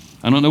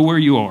 I don't know where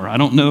you are. I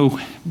don't know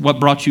what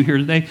brought you here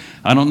today.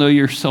 I don't know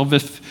yourself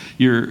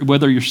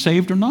whether you're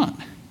saved or not.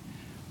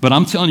 But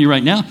I'm telling you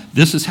right now,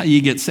 this is how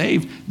you get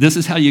saved. This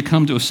is how you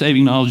come to a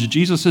saving knowledge of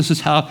Jesus. This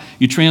is how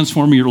you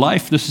transform your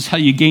life. This is how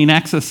you gain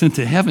access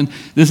into heaven.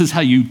 This is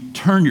how you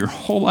turn your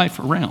whole life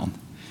around.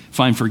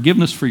 Find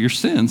forgiveness for your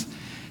sins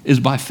is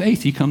by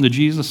faith. You come to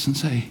Jesus and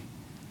say,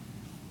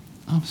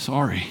 I'm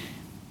sorry.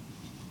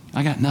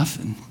 I got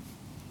nothing.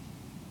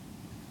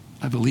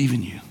 I believe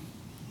in you.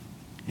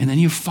 And then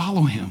you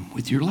follow him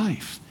with your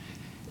life.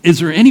 Is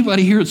there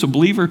anybody here that's a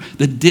believer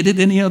that did it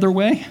any other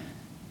way?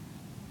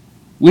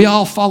 We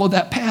all follow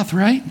that path,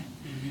 right?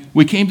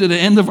 We came to the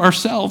end of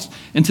ourselves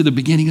and to the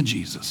beginning of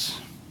Jesus,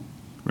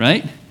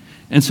 right?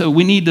 And so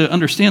we need to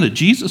understand that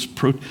Jesus,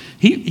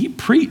 he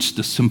preached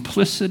the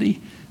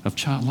simplicity of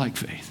childlike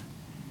faith.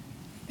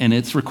 And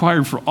it's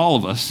required for all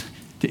of us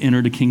to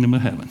enter the kingdom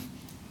of heaven.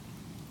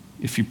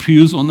 If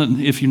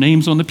your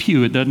name's on the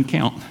pew, it doesn't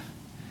count.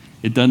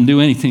 It doesn't do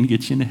anything to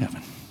get you into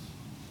heaven.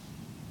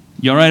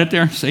 You all right up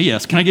there? Say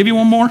yes. Can I give you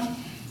one more? All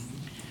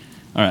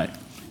right.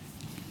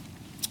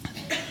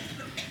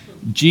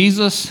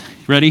 Jesus,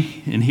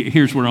 ready? And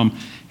here's where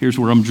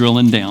I'm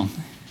drilling down.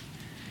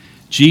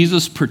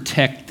 Jesus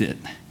protected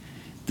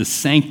the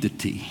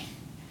sanctity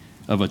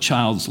of a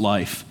child's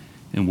life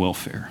and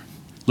welfare.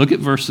 Look at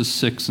verses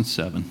 6 and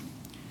 7.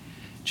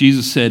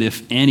 Jesus said,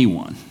 if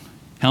anyone,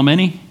 how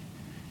many?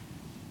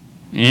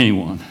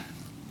 Anyone.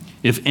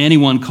 If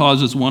anyone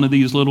causes one of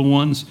these little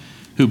ones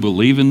who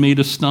believe in me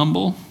to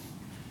stumble,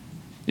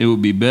 it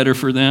would be better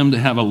for them to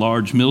have a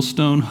large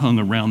millstone hung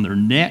around their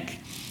neck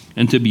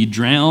and to be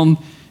drowned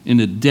in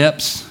the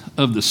depths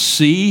of the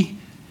sea.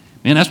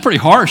 Man, that's pretty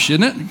harsh,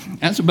 isn't it?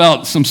 That's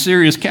about some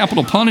serious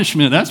capital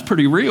punishment. That's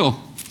pretty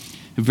real.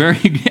 A very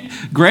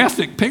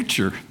graphic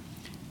picture.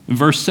 In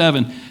verse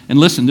 7, and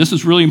listen, this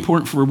is really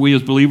important for we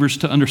as believers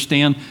to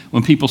understand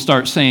when people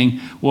start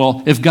saying,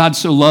 well, if God's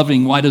so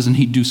loving, why doesn't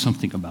he do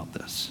something about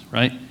this,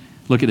 right?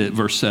 Look at it,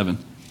 verse 7.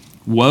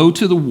 Woe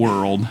to the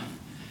world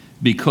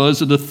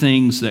because of the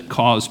things that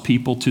cause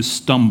people to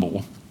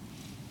stumble.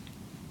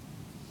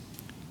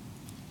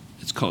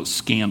 It's called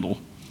scandal.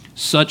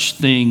 Such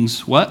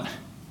things, what?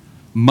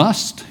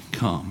 Must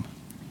come.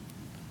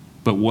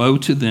 But woe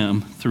to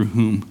them through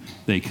whom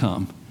they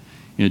come.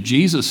 You know,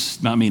 Jesus,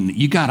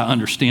 you got to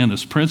understand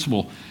this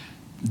principle.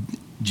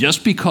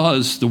 Just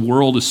because the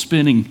world is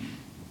spinning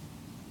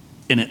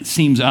and it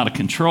seems out of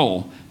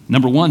control,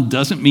 number one,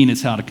 doesn't mean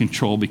it's out of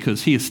control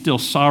because he is still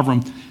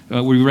sovereign.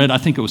 We read, I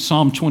think it was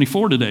Psalm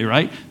 24 today,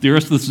 right? The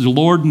earth is the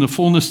Lord and the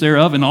fullness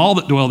thereof and all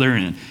that dwell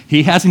therein.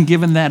 He hasn't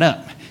given that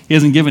up. He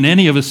hasn't given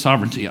any of his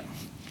sovereignty up.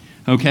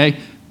 Okay?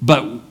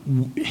 But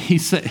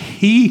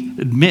he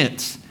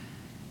admits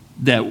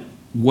that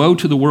woe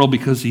to the world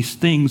because these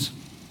things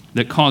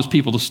that cause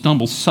people to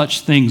stumble,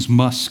 such things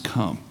must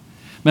come.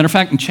 Matter of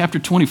fact, in chapter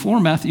 24,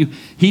 Matthew,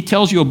 he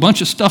tells you a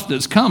bunch of stuff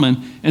that's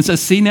coming and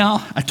says, see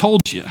now, I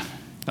told you.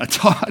 I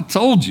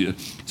told you.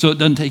 So it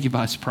doesn't take you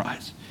by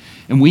surprise.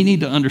 And we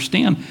need to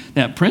understand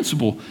that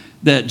principle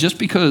that just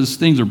because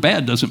things are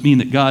bad doesn't mean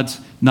that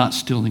God's not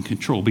still in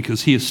control,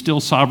 because he is still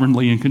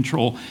sovereignly in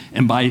control.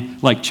 And by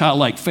like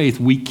childlike faith,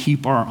 we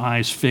keep our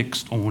eyes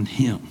fixed on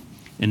him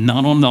and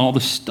not on all the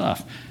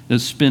stuff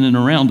that's spinning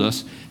around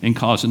us and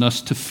causing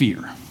us to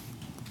fear.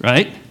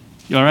 Right?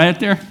 You all right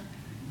there?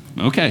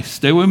 Okay,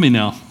 stay with me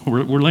now.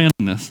 We're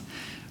landing this.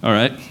 All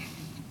right.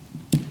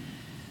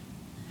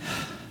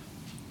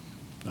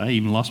 I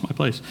even lost my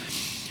place.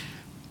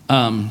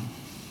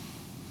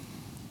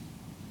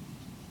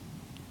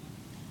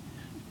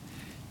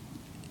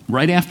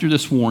 Right after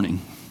this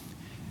warning,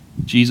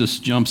 Jesus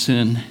jumps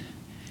in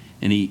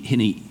and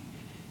he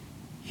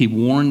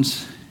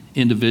warns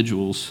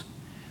individuals.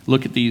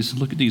 Look at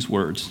these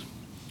words.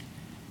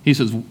 He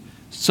says,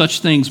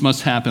 Such things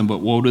must happen, but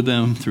woe to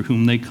them through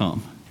whom they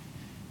come.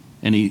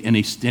 And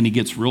he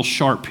gets real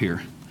sharp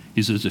here.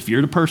 He says, if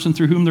you're the person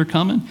through whom they're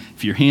coming,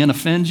 if your hand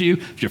offends you,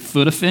 if your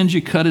foot offends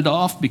you, cut it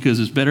off,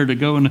 because it's better to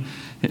go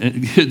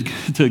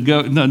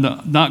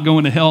not go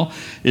into hell.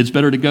 It's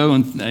better to go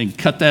and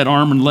cut that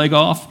arm and leg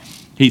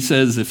off. He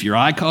says, if your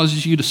eye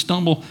causes you to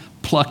stumble,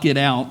 pluck it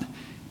out,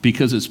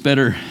 because it's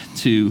better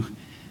to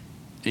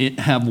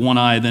have one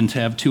eye than to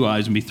have two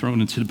eyes and be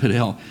thrown into the pit of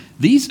hell.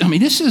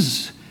 This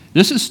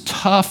is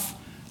tough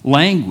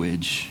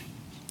language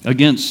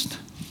against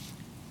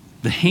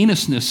the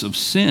heinousness of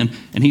sin,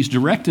 and he's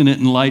directing it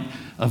in light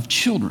of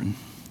children,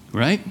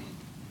 right?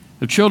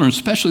 Of children,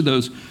 especially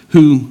those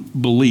who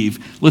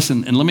believe.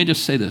 Listen, and let me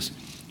just say this.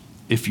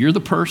 If you're the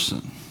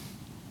person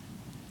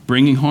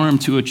bringing harm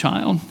to a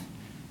child,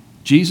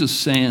 Jesus is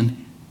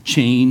saying,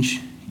 change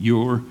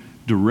your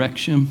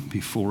direction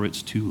before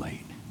it's too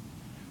late.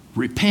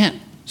 Repent.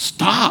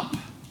 Stop.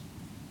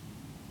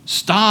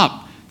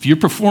 Stop. If you're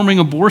performing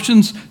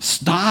abortions,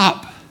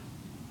 stop.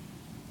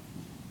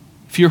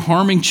 If you're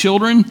harming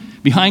children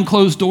behind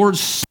closed doors,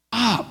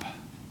 stop.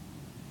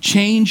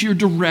 Change your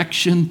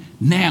direction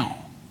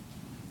now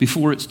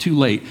before it's too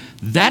late.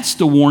 That's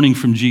the warning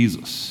from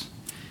Jesus.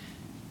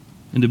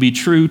 And to be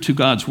true to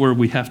God's word,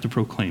 we have to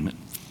proclaim it.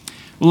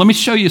 Well, let me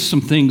show you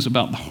some things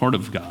about the heart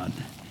of God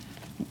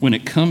when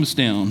it comes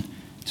down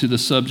to the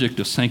subject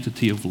of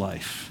sanctity of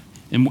life.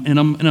 And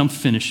I'm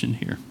finishing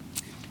here.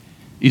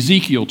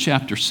 Ezekiel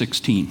chapter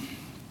 16.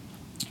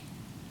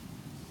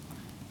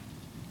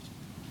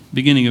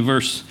 Beginning of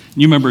verse,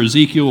 you remember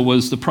Ezekiel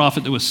was the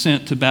prophet that was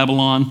sent to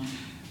Babylon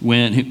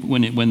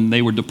when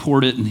they were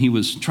deported, and he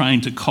was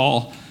trying to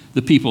call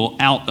the people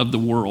out of the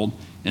world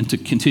and to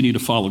continue to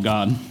follow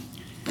God.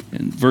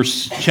 And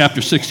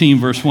chapter 16,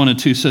 verse 1 and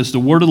 2 says, the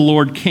word of the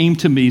Lord came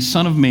to me,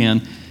 Son of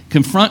man,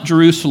 confront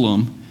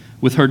Jerusalem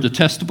with her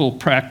detestable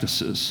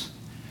practices.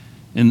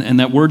 And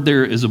that word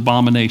there is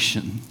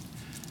abomination.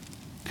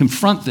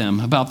 Confront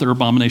them about their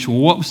abomination.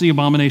 Well, what was the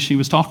abomination he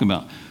was talking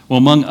about? Well,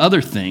 among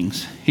other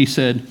things, he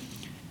said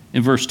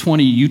in verse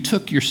 20, you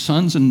took your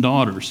sons and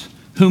daughters,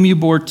 whom you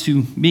bore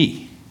to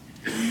me,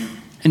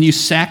 and you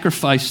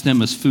sacrificed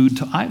them as food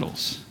to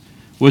idols.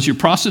 Was your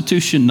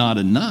prostitution not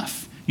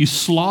enough? You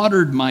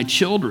slaughtered my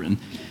children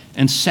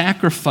and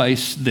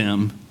sacrificed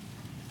them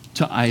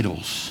to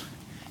idols.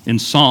 In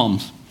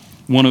Psalms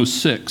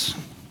 106,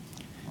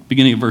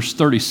 beginning of verse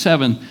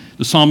 37,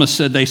 the psalmist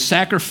said they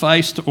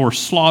sacrificed, or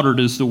slaughtered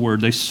is the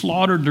word, they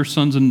slaughtered their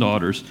sons and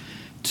daughters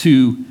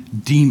to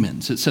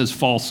demons. It says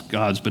false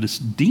gods, but it's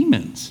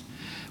demons.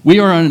 We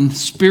are in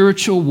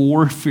spiritual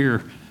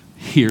warfare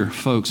here,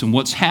 folks. And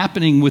what's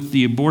happening with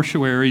the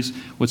abortuaries,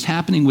 what's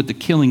happening with the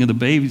killing of the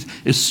babies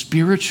is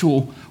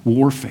spiritual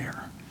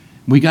warfare.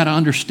 We got to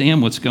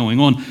understand what's going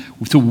on.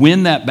 To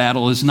win that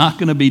battle is not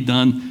going to be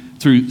done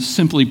through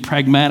simply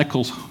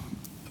pragmatical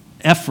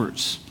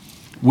efforts.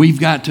 We've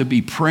got to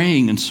be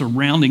praying and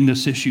surrounding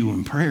this issue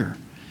in prayer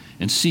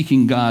and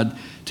seeking God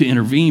to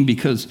intervene,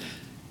 because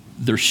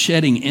they're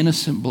shedding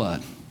innocent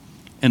blood.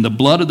 And the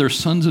blood of their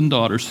sons and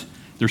daughters,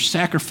 they're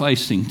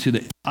sacrificing to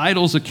the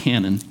idols of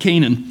Canaan,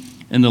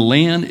 and the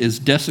land is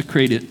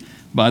desecrated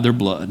by their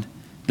blood.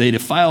 They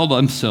defile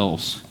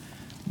themselves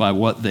by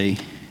what they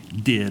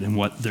did and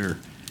what they're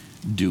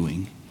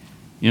doing.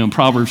 In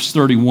Proverbs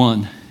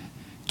 31,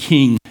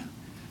 King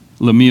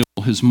Lemuel,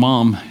 his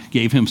mom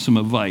gave him some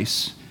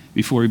advice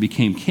before he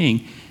became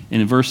king.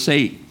 And in verse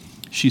 8,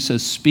 she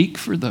says, speak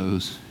for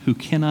those who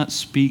cannot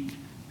speak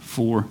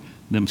for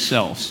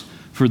themselves,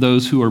 for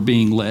those who are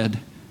being led,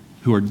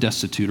 who are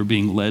destitute, or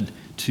being led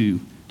to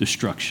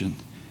destruction.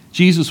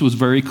 Jesus was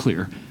very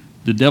clear.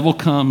 The devil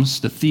comes,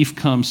 the thief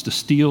comes to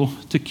steal,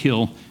 to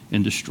kill,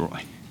 and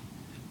destroy.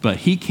 But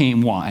he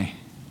came, why?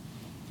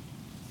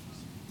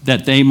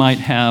 That they might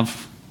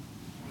have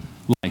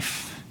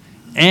life,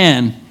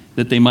 and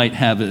that they might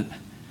have it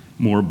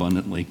more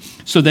abundantly.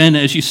 So then,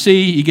 as you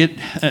see,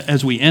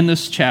 as we end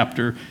this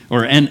chapter,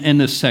 or end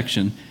this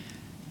section,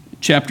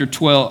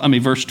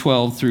 verse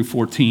 12 through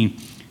 14,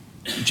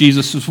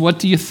 Jesus says, what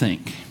do you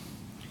think?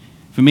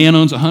 If a man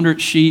owns 100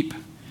 sheep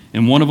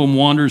and one of them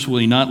wanders, will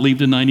he not leave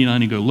the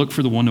 99 and go look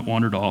for the one that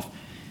wandered off?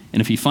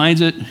 And if he finds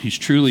it,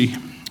 truly,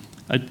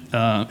 I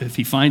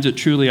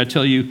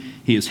tell you,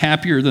 he is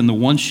happier than the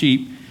one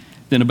sheep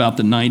than about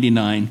the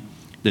 99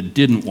 that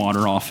didn't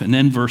wander off. And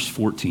then verse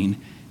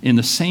 14, in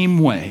the same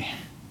way,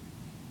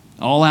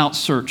 all out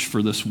search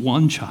for this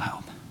one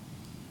child.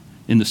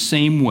 In the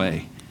same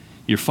way,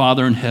 your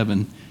Father in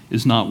heaven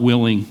is not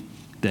willing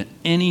that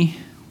any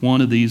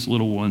one of these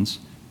little ones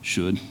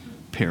should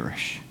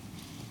perish.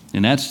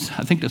 And I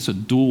think that's a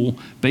dual,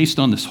 based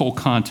on this whole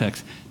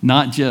context,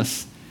 not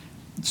just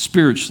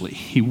spiritually.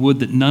 He would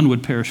that none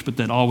would perish, but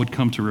that all would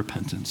come to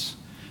repentance.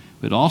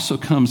 But it also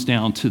comes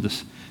down to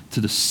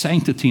the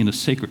sanctity and the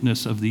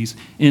sacredness of these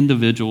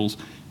individuals'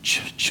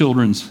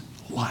 children's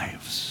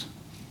lives.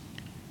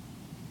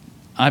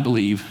 I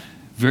believe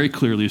very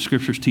clearly, the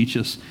scriptures teach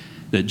us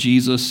that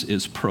Jesus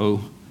is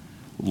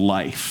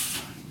pro-life.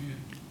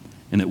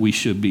 and that we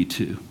should be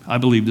too. I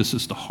believe this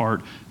is the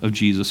heart of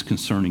Jesus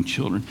concerning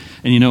children.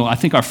 And I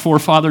think our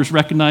forefathers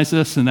recognized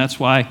this, and that's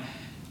why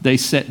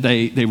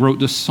they wrote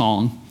this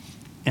song,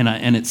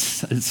 and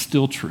it's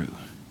still true,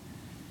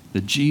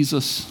 that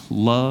Jesus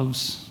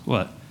loves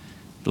what?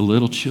 The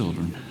little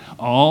children,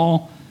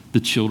 all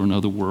the children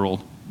of the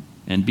world.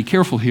 And be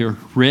careful here,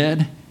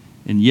 red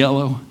and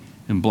yellow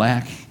and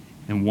black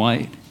and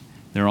white,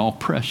 they're all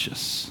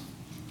precious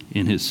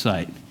in his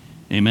sight.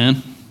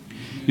 Amen?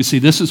 You see,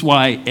 this is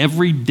why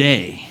every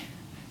day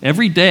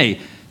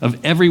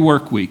of every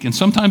work week, and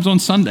sometimes on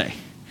Sunday,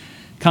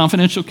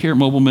 Confidential Care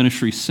Mobile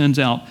Ministry sends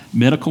out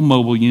medical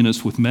mobile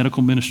units with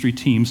medical ministry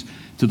teams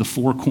to the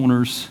four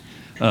corners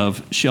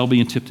of Shelby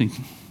and Tipton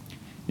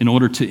in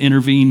order to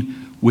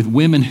intervene with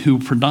women who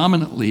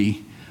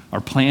predominantly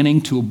are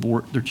planning to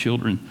abort their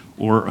children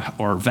or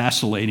are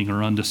vacillating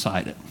or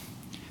undecided.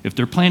 If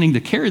they're planning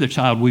to carry their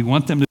child, we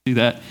want them to do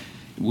that.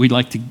 We'd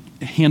like to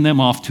hand them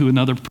off to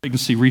another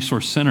pregnancy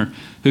resource center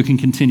who can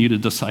continue to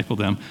disciple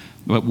them.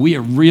 But we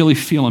are really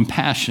feeling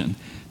passion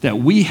that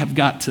we have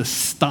got to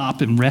stop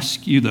and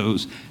rescue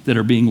those that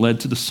are being led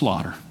to the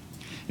slaughter.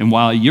 And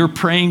while you're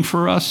praying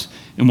for us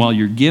and while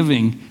you're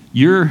giving,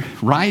 you're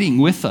riding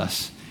with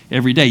us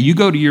every day. You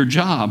go to your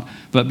job,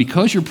 but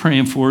because you're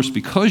praying for us,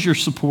 because you're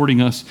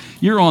supporting us,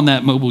 you're on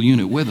that mobile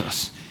unit with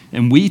us.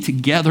 And we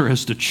together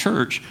as the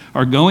church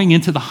are going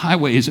into the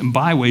highways and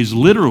byways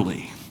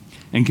literally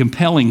and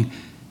compelling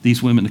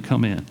these women to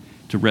come in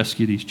to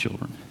rescue these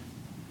children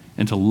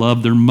and to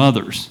love their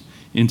mothers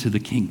into the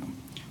kingdom.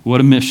 What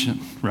a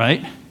mission,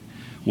 right?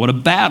 What a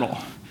battle.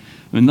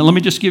 And then let me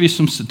just give you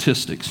some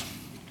statistics.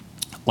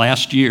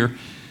 Last year,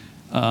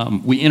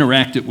 we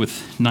interacted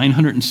with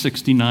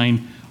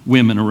 969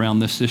 women around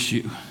this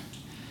issue,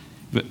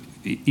 but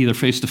either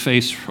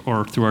face-to-face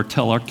or through our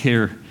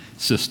TeleCare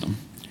system.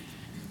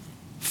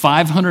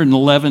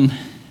 511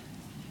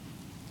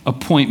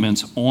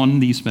 appointments on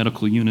these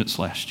medical units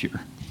last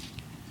year.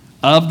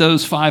 Of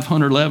those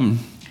 511,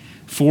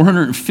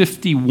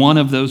 451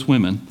 of those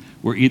women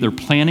were either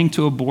planning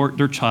to abort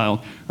their child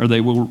or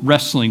they were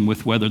wrestling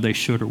with whether they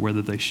should or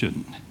whether they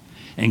shouldn't.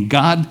 And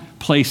God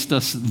placed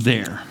us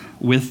there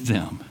with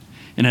them.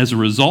 And as a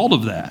result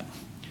of that,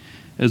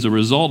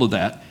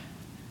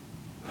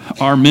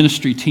 our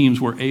ministry teams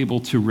were able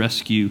to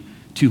rescue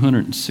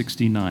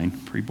 269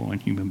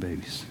 preborn human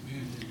babies.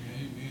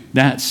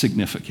 That's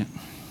significant.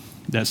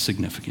 That's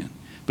significant.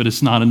 But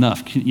it's not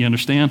enough. You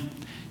understand?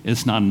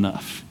 It's not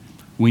enough.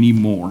 We need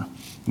more.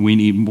 We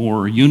need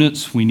more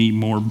units. We need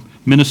more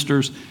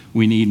ministers.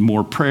 We need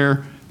more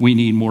prayer. We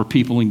need more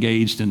people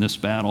engaged in this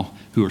battle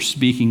who are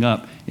speaking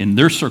up in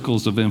their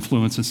circles of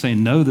influence and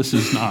saying, no, this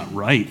is not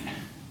right.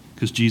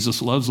 Because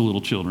Jesus loves the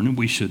little children, and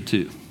we should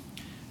too.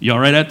 You all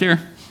right out there?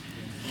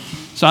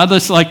 So I'd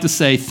just like to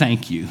say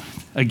thank you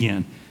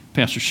again.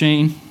 Pastor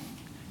Shane,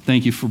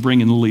 thank you for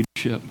bringing the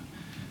leadership.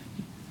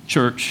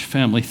 Church,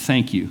 family,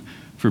 thank you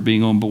for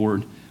being on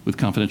board with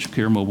Confidential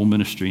Care Mobile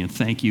Ministry, and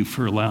thank you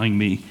for allowing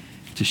me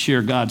to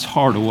share God's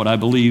heart of what I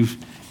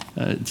believe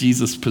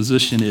Jesus'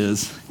 position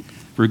is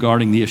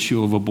regarding the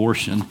issue of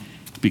abortion.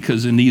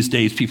 Because in these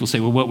days, people say,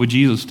 well, what would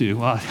Jesus do?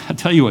 Well, I'll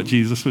tell you what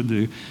Jesus would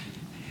do.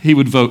 He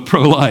would vote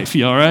pro-life.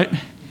 You all right?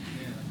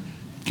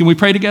 Can we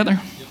pray together?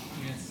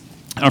 Yes.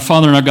 Our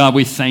Father and our God,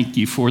 we thank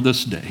you for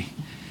this day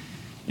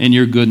and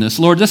your goodness.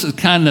 Lord, this is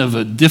kind of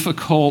a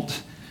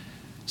difficult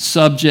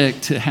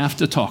subject to have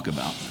to talk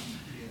about.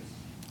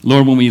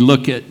 Lord, when we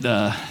look at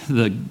the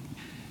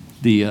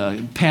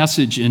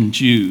passage in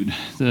Jude,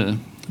 the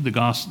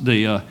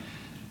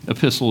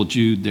epistle of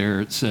Jude there,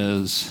 it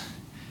says,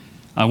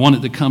 I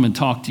wanted to come and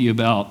talk to you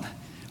about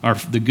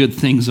the good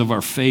things of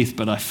our faith,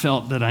 but I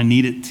felt that I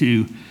needed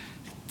to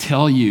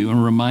tell you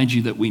and remind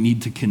you that we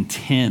need to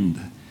contend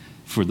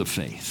for the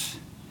faith.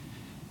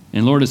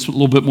 And Lord, it's a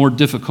little bit more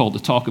difficult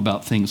to talk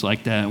about things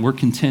like that. We're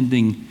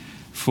contending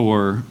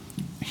for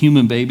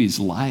human babies'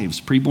 lives,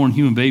 preborn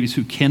human babies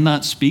who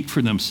cannot speak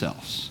for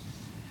themselves.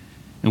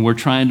 And we're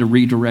trying to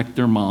redirect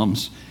their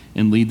moms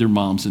and lead their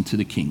moms into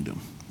the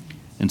kingdom.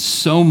 And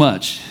so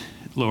much,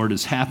 Lord,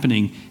 is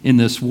happening in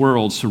this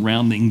world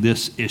surrounding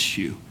this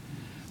issue.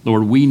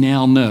 Lord, we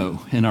now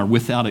know and are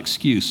without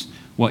excuse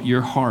what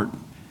your heart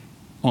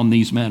on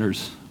these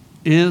matters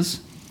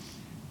is.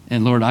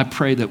 And Lord, I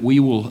pray that we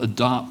will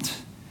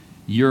adopt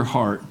your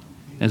heart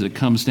as it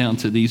comes down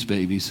to these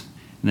babies,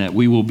 and that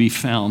we will be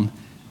found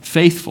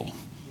faithful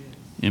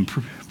in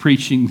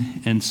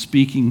preaching and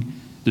speaking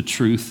the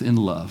truth in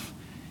love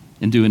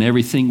and doing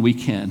everything we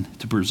can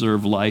to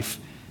preserve life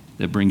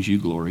that brings you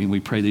glory. And we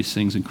pray these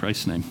things in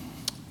Christ's name.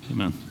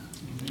 Amen.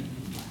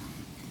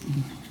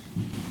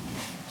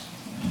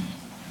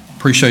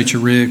 Appreciate you,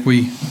 Rick.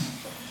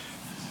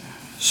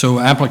 So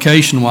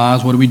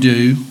application-wise, what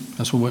do?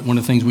 That's one of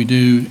the things we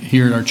do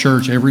here at our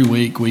church every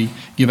week. We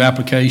give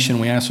application.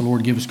 We ask the Lord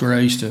to give us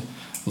grace to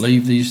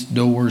leave these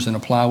doors and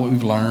apply what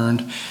we've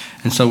learned.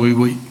 And so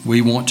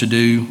we want to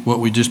do what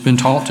we've just been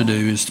taught to do,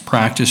 is to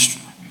practice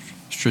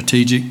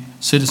strategic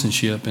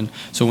citizenship. And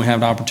so we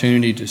have the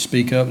opportunity to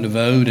speak up and to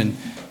vote and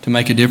to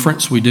make a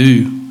difference. We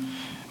do.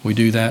 We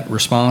do that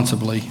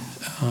responsibly.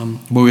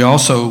 But we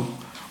also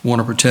want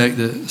to protect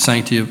the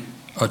sanctity of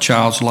a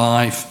child's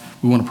life.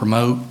 We want to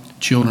promote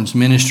children's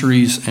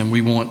ministries, and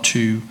we want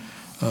to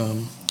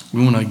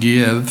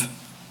give.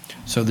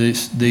 So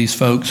these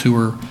folks who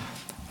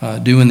are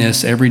doing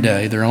this every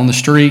day, they're on the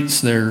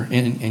streets, they're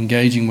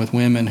engaging with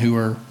women who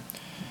are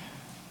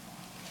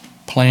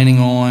planning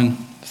on,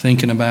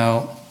 thinking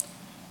about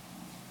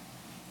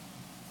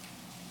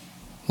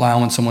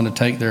allowing someone to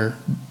take their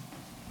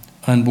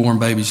unborn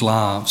babies'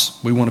 lives.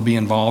 We want to be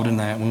involved in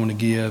that. We want to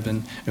give,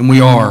 and we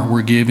are.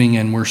 We're giving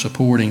and we're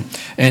supporting.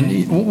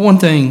 And one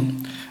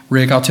thing,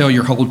 Rick, I'll tell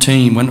your whole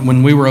team,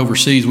 when we were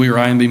overseas, we were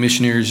IMB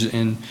missionaries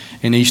in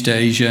East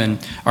Asia,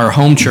 and our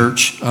home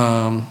church,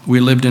 we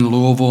lived in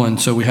Louisville, and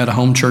so we had a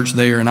home church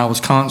there, and I was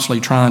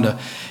constantly trying to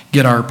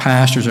get our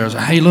pastors there. I was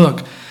like, hey,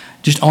 look,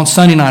 just on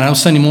Sunday night, I know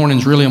Sunday morning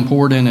is really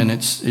important, and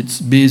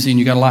it's busy, and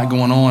you got a lot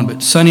going on,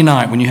 but Sunday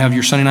night, when you have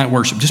your Sunday night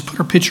worship, just put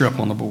our picture up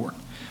on the board.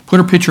 Put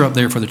our picture up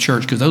there for the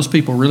church, because those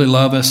people really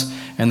love us,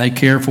 and they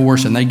care for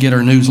us, and they get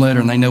our newsletter,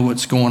 and they know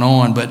what's going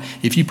on. But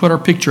if you put our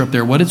picture up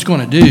there, what it's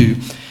going to do,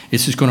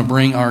 it's just going to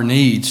bring our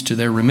needs to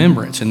their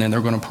remembrance, and then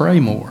they're going to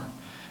pray more.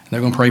 And they're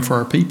going to pray for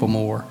our people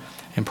more,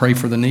 and pray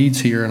for the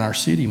needs here in our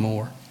city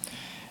more.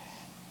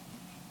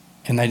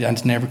 And I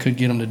just never could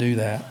get them to do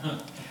that.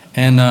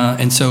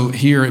 And so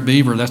here at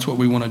Beaver, that's what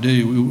we want to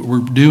do. We're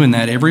doing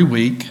that every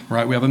week,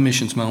 right? We have a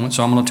missions moment.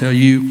 So I'm going to tell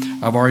you,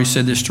 I've already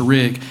said this to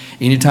Rick,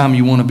 anytime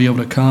you want to be able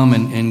to come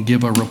and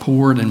give a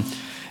report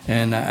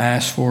and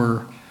ask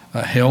for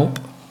help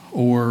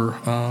or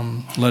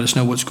let us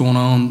know what's going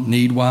on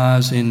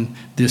need-wise in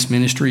this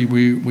ministry,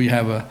 we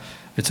have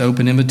it's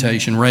open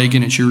invitation.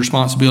 Reagan, it's your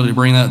responsibility to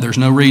bring that. There's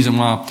no reason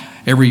why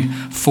every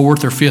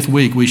fourth or fifth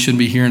week we shouldn't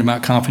be hearing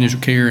about confidential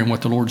care and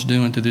what the Lord's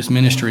doing to this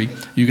ministry.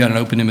 You got an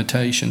open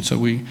invitation, so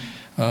we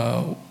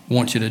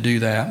want you to do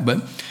that.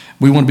 But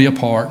we want to be a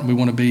part. We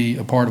want to be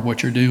a part of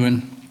what you're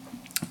doing,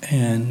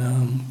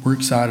 and we're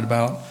excited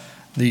about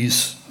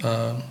these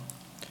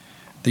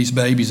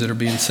babies that are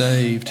being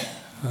saved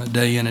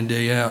day in and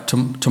day out.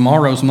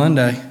 Tomorrow's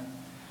Monday.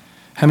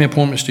 How many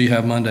appointments do you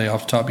have Monday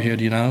off the top of your head?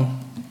 Do you know?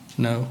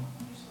 No.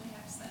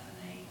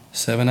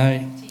 7,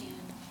 8.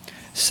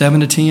 7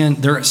 to 10.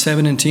 They're at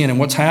 7 and 10. And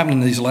what's happening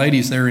to these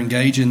ladies, they're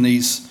engaging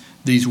these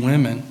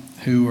women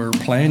who are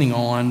planning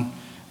on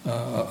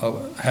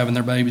having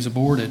their babies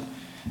aborted.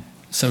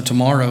 So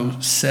tomorrow,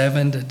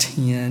 7 to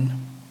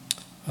 10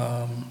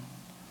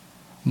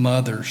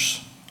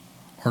 mothers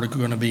are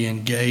going to be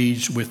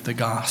engaged with the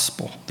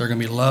gospel. They're going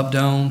to be loved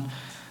on.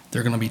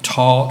 They're going to be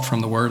taught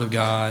from the Word of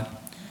God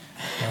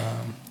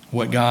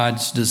what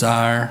God's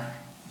desire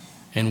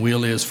and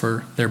will is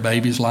for their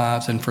babies'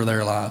 lives and for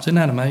their lives. Isn't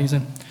that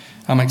amazing?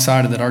 I'm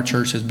excited that our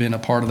church has been a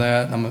part of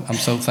that. I'm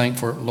so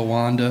thankful for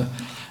LaWanda,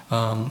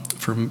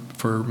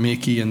 for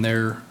Mickey and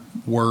their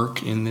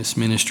work in this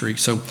ministry.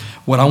 So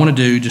what I want to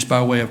do, just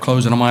by way of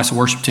closing, I'm going to ask the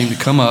worship team to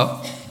come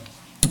up.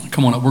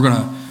 Come on up. We're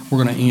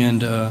going to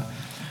end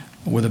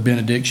with a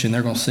benediction.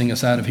 They're going to sing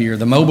us out of here.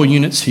 The mobile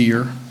unit's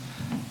here.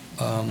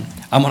 I'm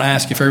going to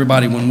ask if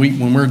everybody,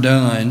 when we're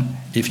done,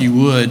 if you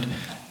would.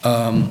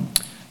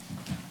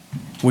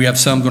 We have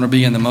some going to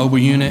be in the mobile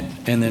unit,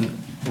 and then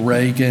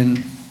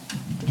Reagan,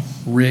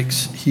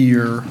 Rick's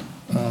here,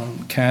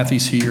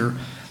 Kathy's here.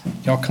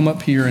 Y'all come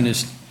up here and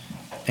just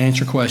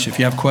answer questions. If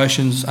you have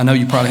questions, I know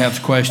you probably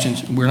have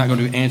questions. We're not going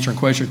to do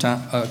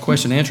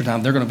question and answer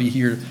time. They're going to be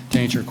here to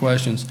answer your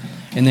questions.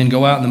 And then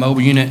go out in the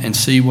mobile unit and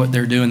see what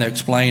they're doing. They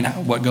explain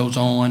what goes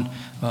on.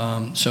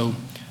 So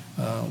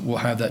we'll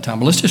have that time.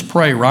 But let's just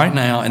pray right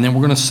now, and then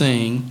we're going to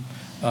sing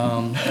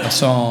a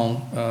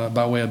song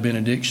by way of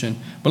benediction.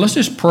 But let's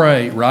just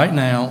pray right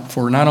now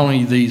for not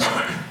only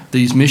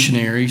these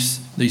missionaries,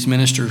 these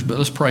ministers, but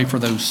let's pray for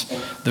those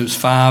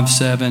 5,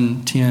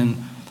 7,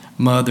 10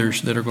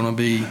 mothers that are going to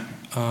be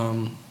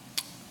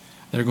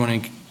that are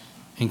going to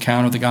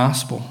encounter the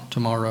gospel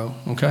tomorrow.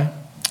 Okay,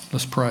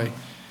 let's pray.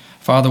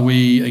 Father,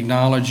 we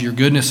acknowledge your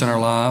goodness in our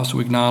lives.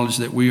 We acknowledge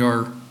that we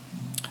are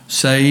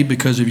saved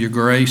because of your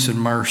grace and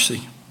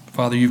mercy.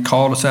 Father, you've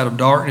called us out of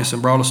darkness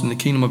and brought us in the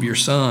kingdom of your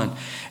Son,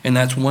 and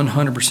that's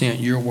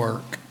 100% your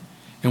work.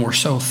 And we're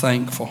so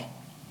thankful,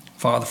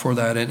 Father, for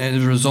that. And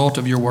as a result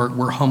of your work,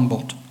 we're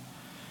humbled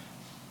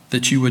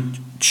that you would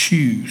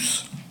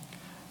choose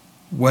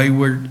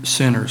wayward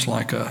sinners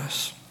like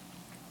us.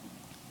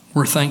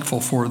 We're thankful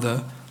for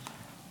the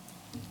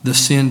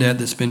sin debt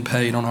that's been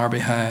paid on our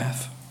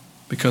behalf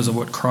because of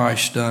what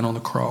Christ done on the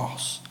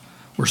cross.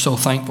 We're so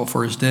thankful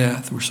for his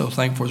death. We're so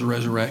thankful for his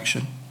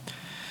resurrection.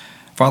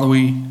 Father,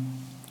 we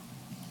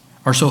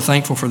are so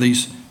thankful for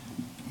these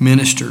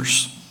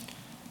ministers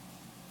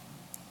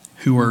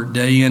who are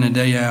day in and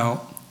day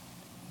out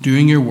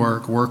doing your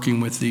work, working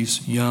with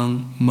these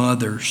young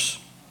mothers,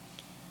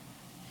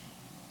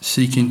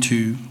 seeking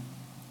to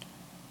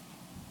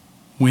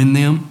win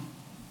them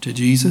to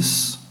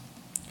Jesus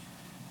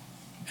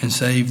and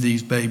save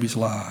these babies'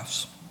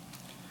 lives.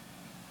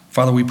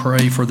 Father, we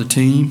pray for the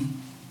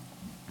team.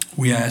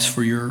 We ask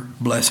for your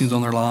blessings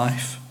on their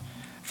life.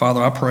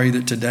 Father, I pray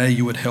that today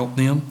you would help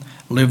them.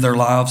 live their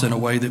lives in a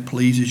way that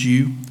pleases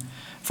you.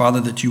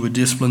 Father, that you would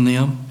discipline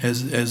them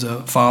as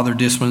a father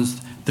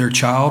disciplines their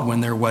child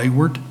when they're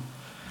wayward.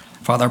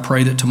 Father, I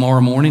pray that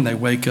tomorrow morning they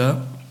wake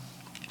up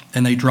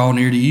and they draw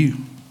near to you.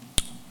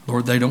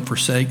 Lord, they don't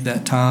forsake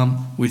that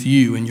time with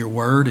you in your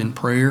word and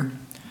prayer.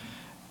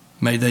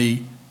 May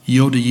they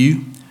yield to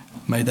you.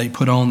 May they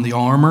put on the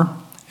armor,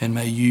 and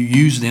may you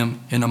use them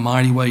in a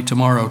mighty way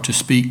tomorrow to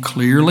speak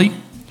clearly,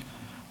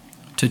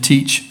 to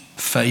teach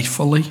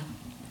faithfully.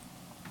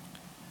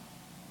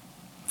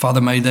 Father,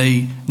 may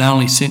they not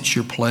only sense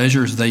your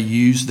pleasure as they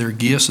use their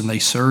gifts and they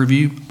serve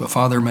you, but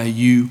Father, may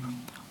you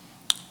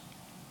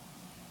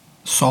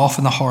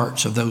soften the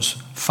hearts of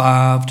those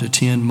 5 to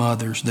 10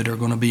 mothers that are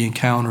going to be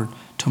encountered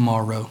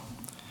tomorrow.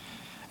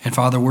 And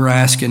Father, we're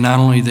asking not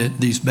only that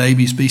these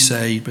babies be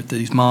saved, but that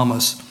these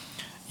mamas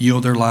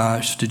yield their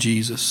lives to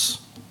Jesus.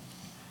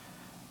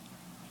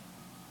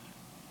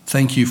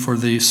 Thank you for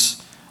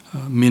this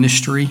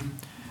ministry.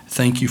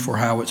 Thank you for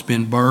how it's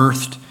been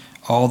birthed.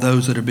 All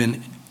those that have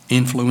been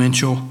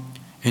influential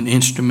and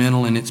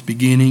instrumental in its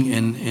beginning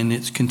and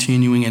its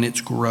continuing and its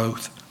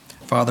growth.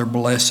 Father,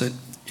 bless it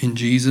in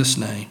Jesus'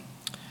 name.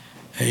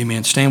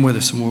 Amen. Stand with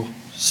us and we'll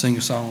sing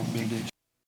a song of benediction.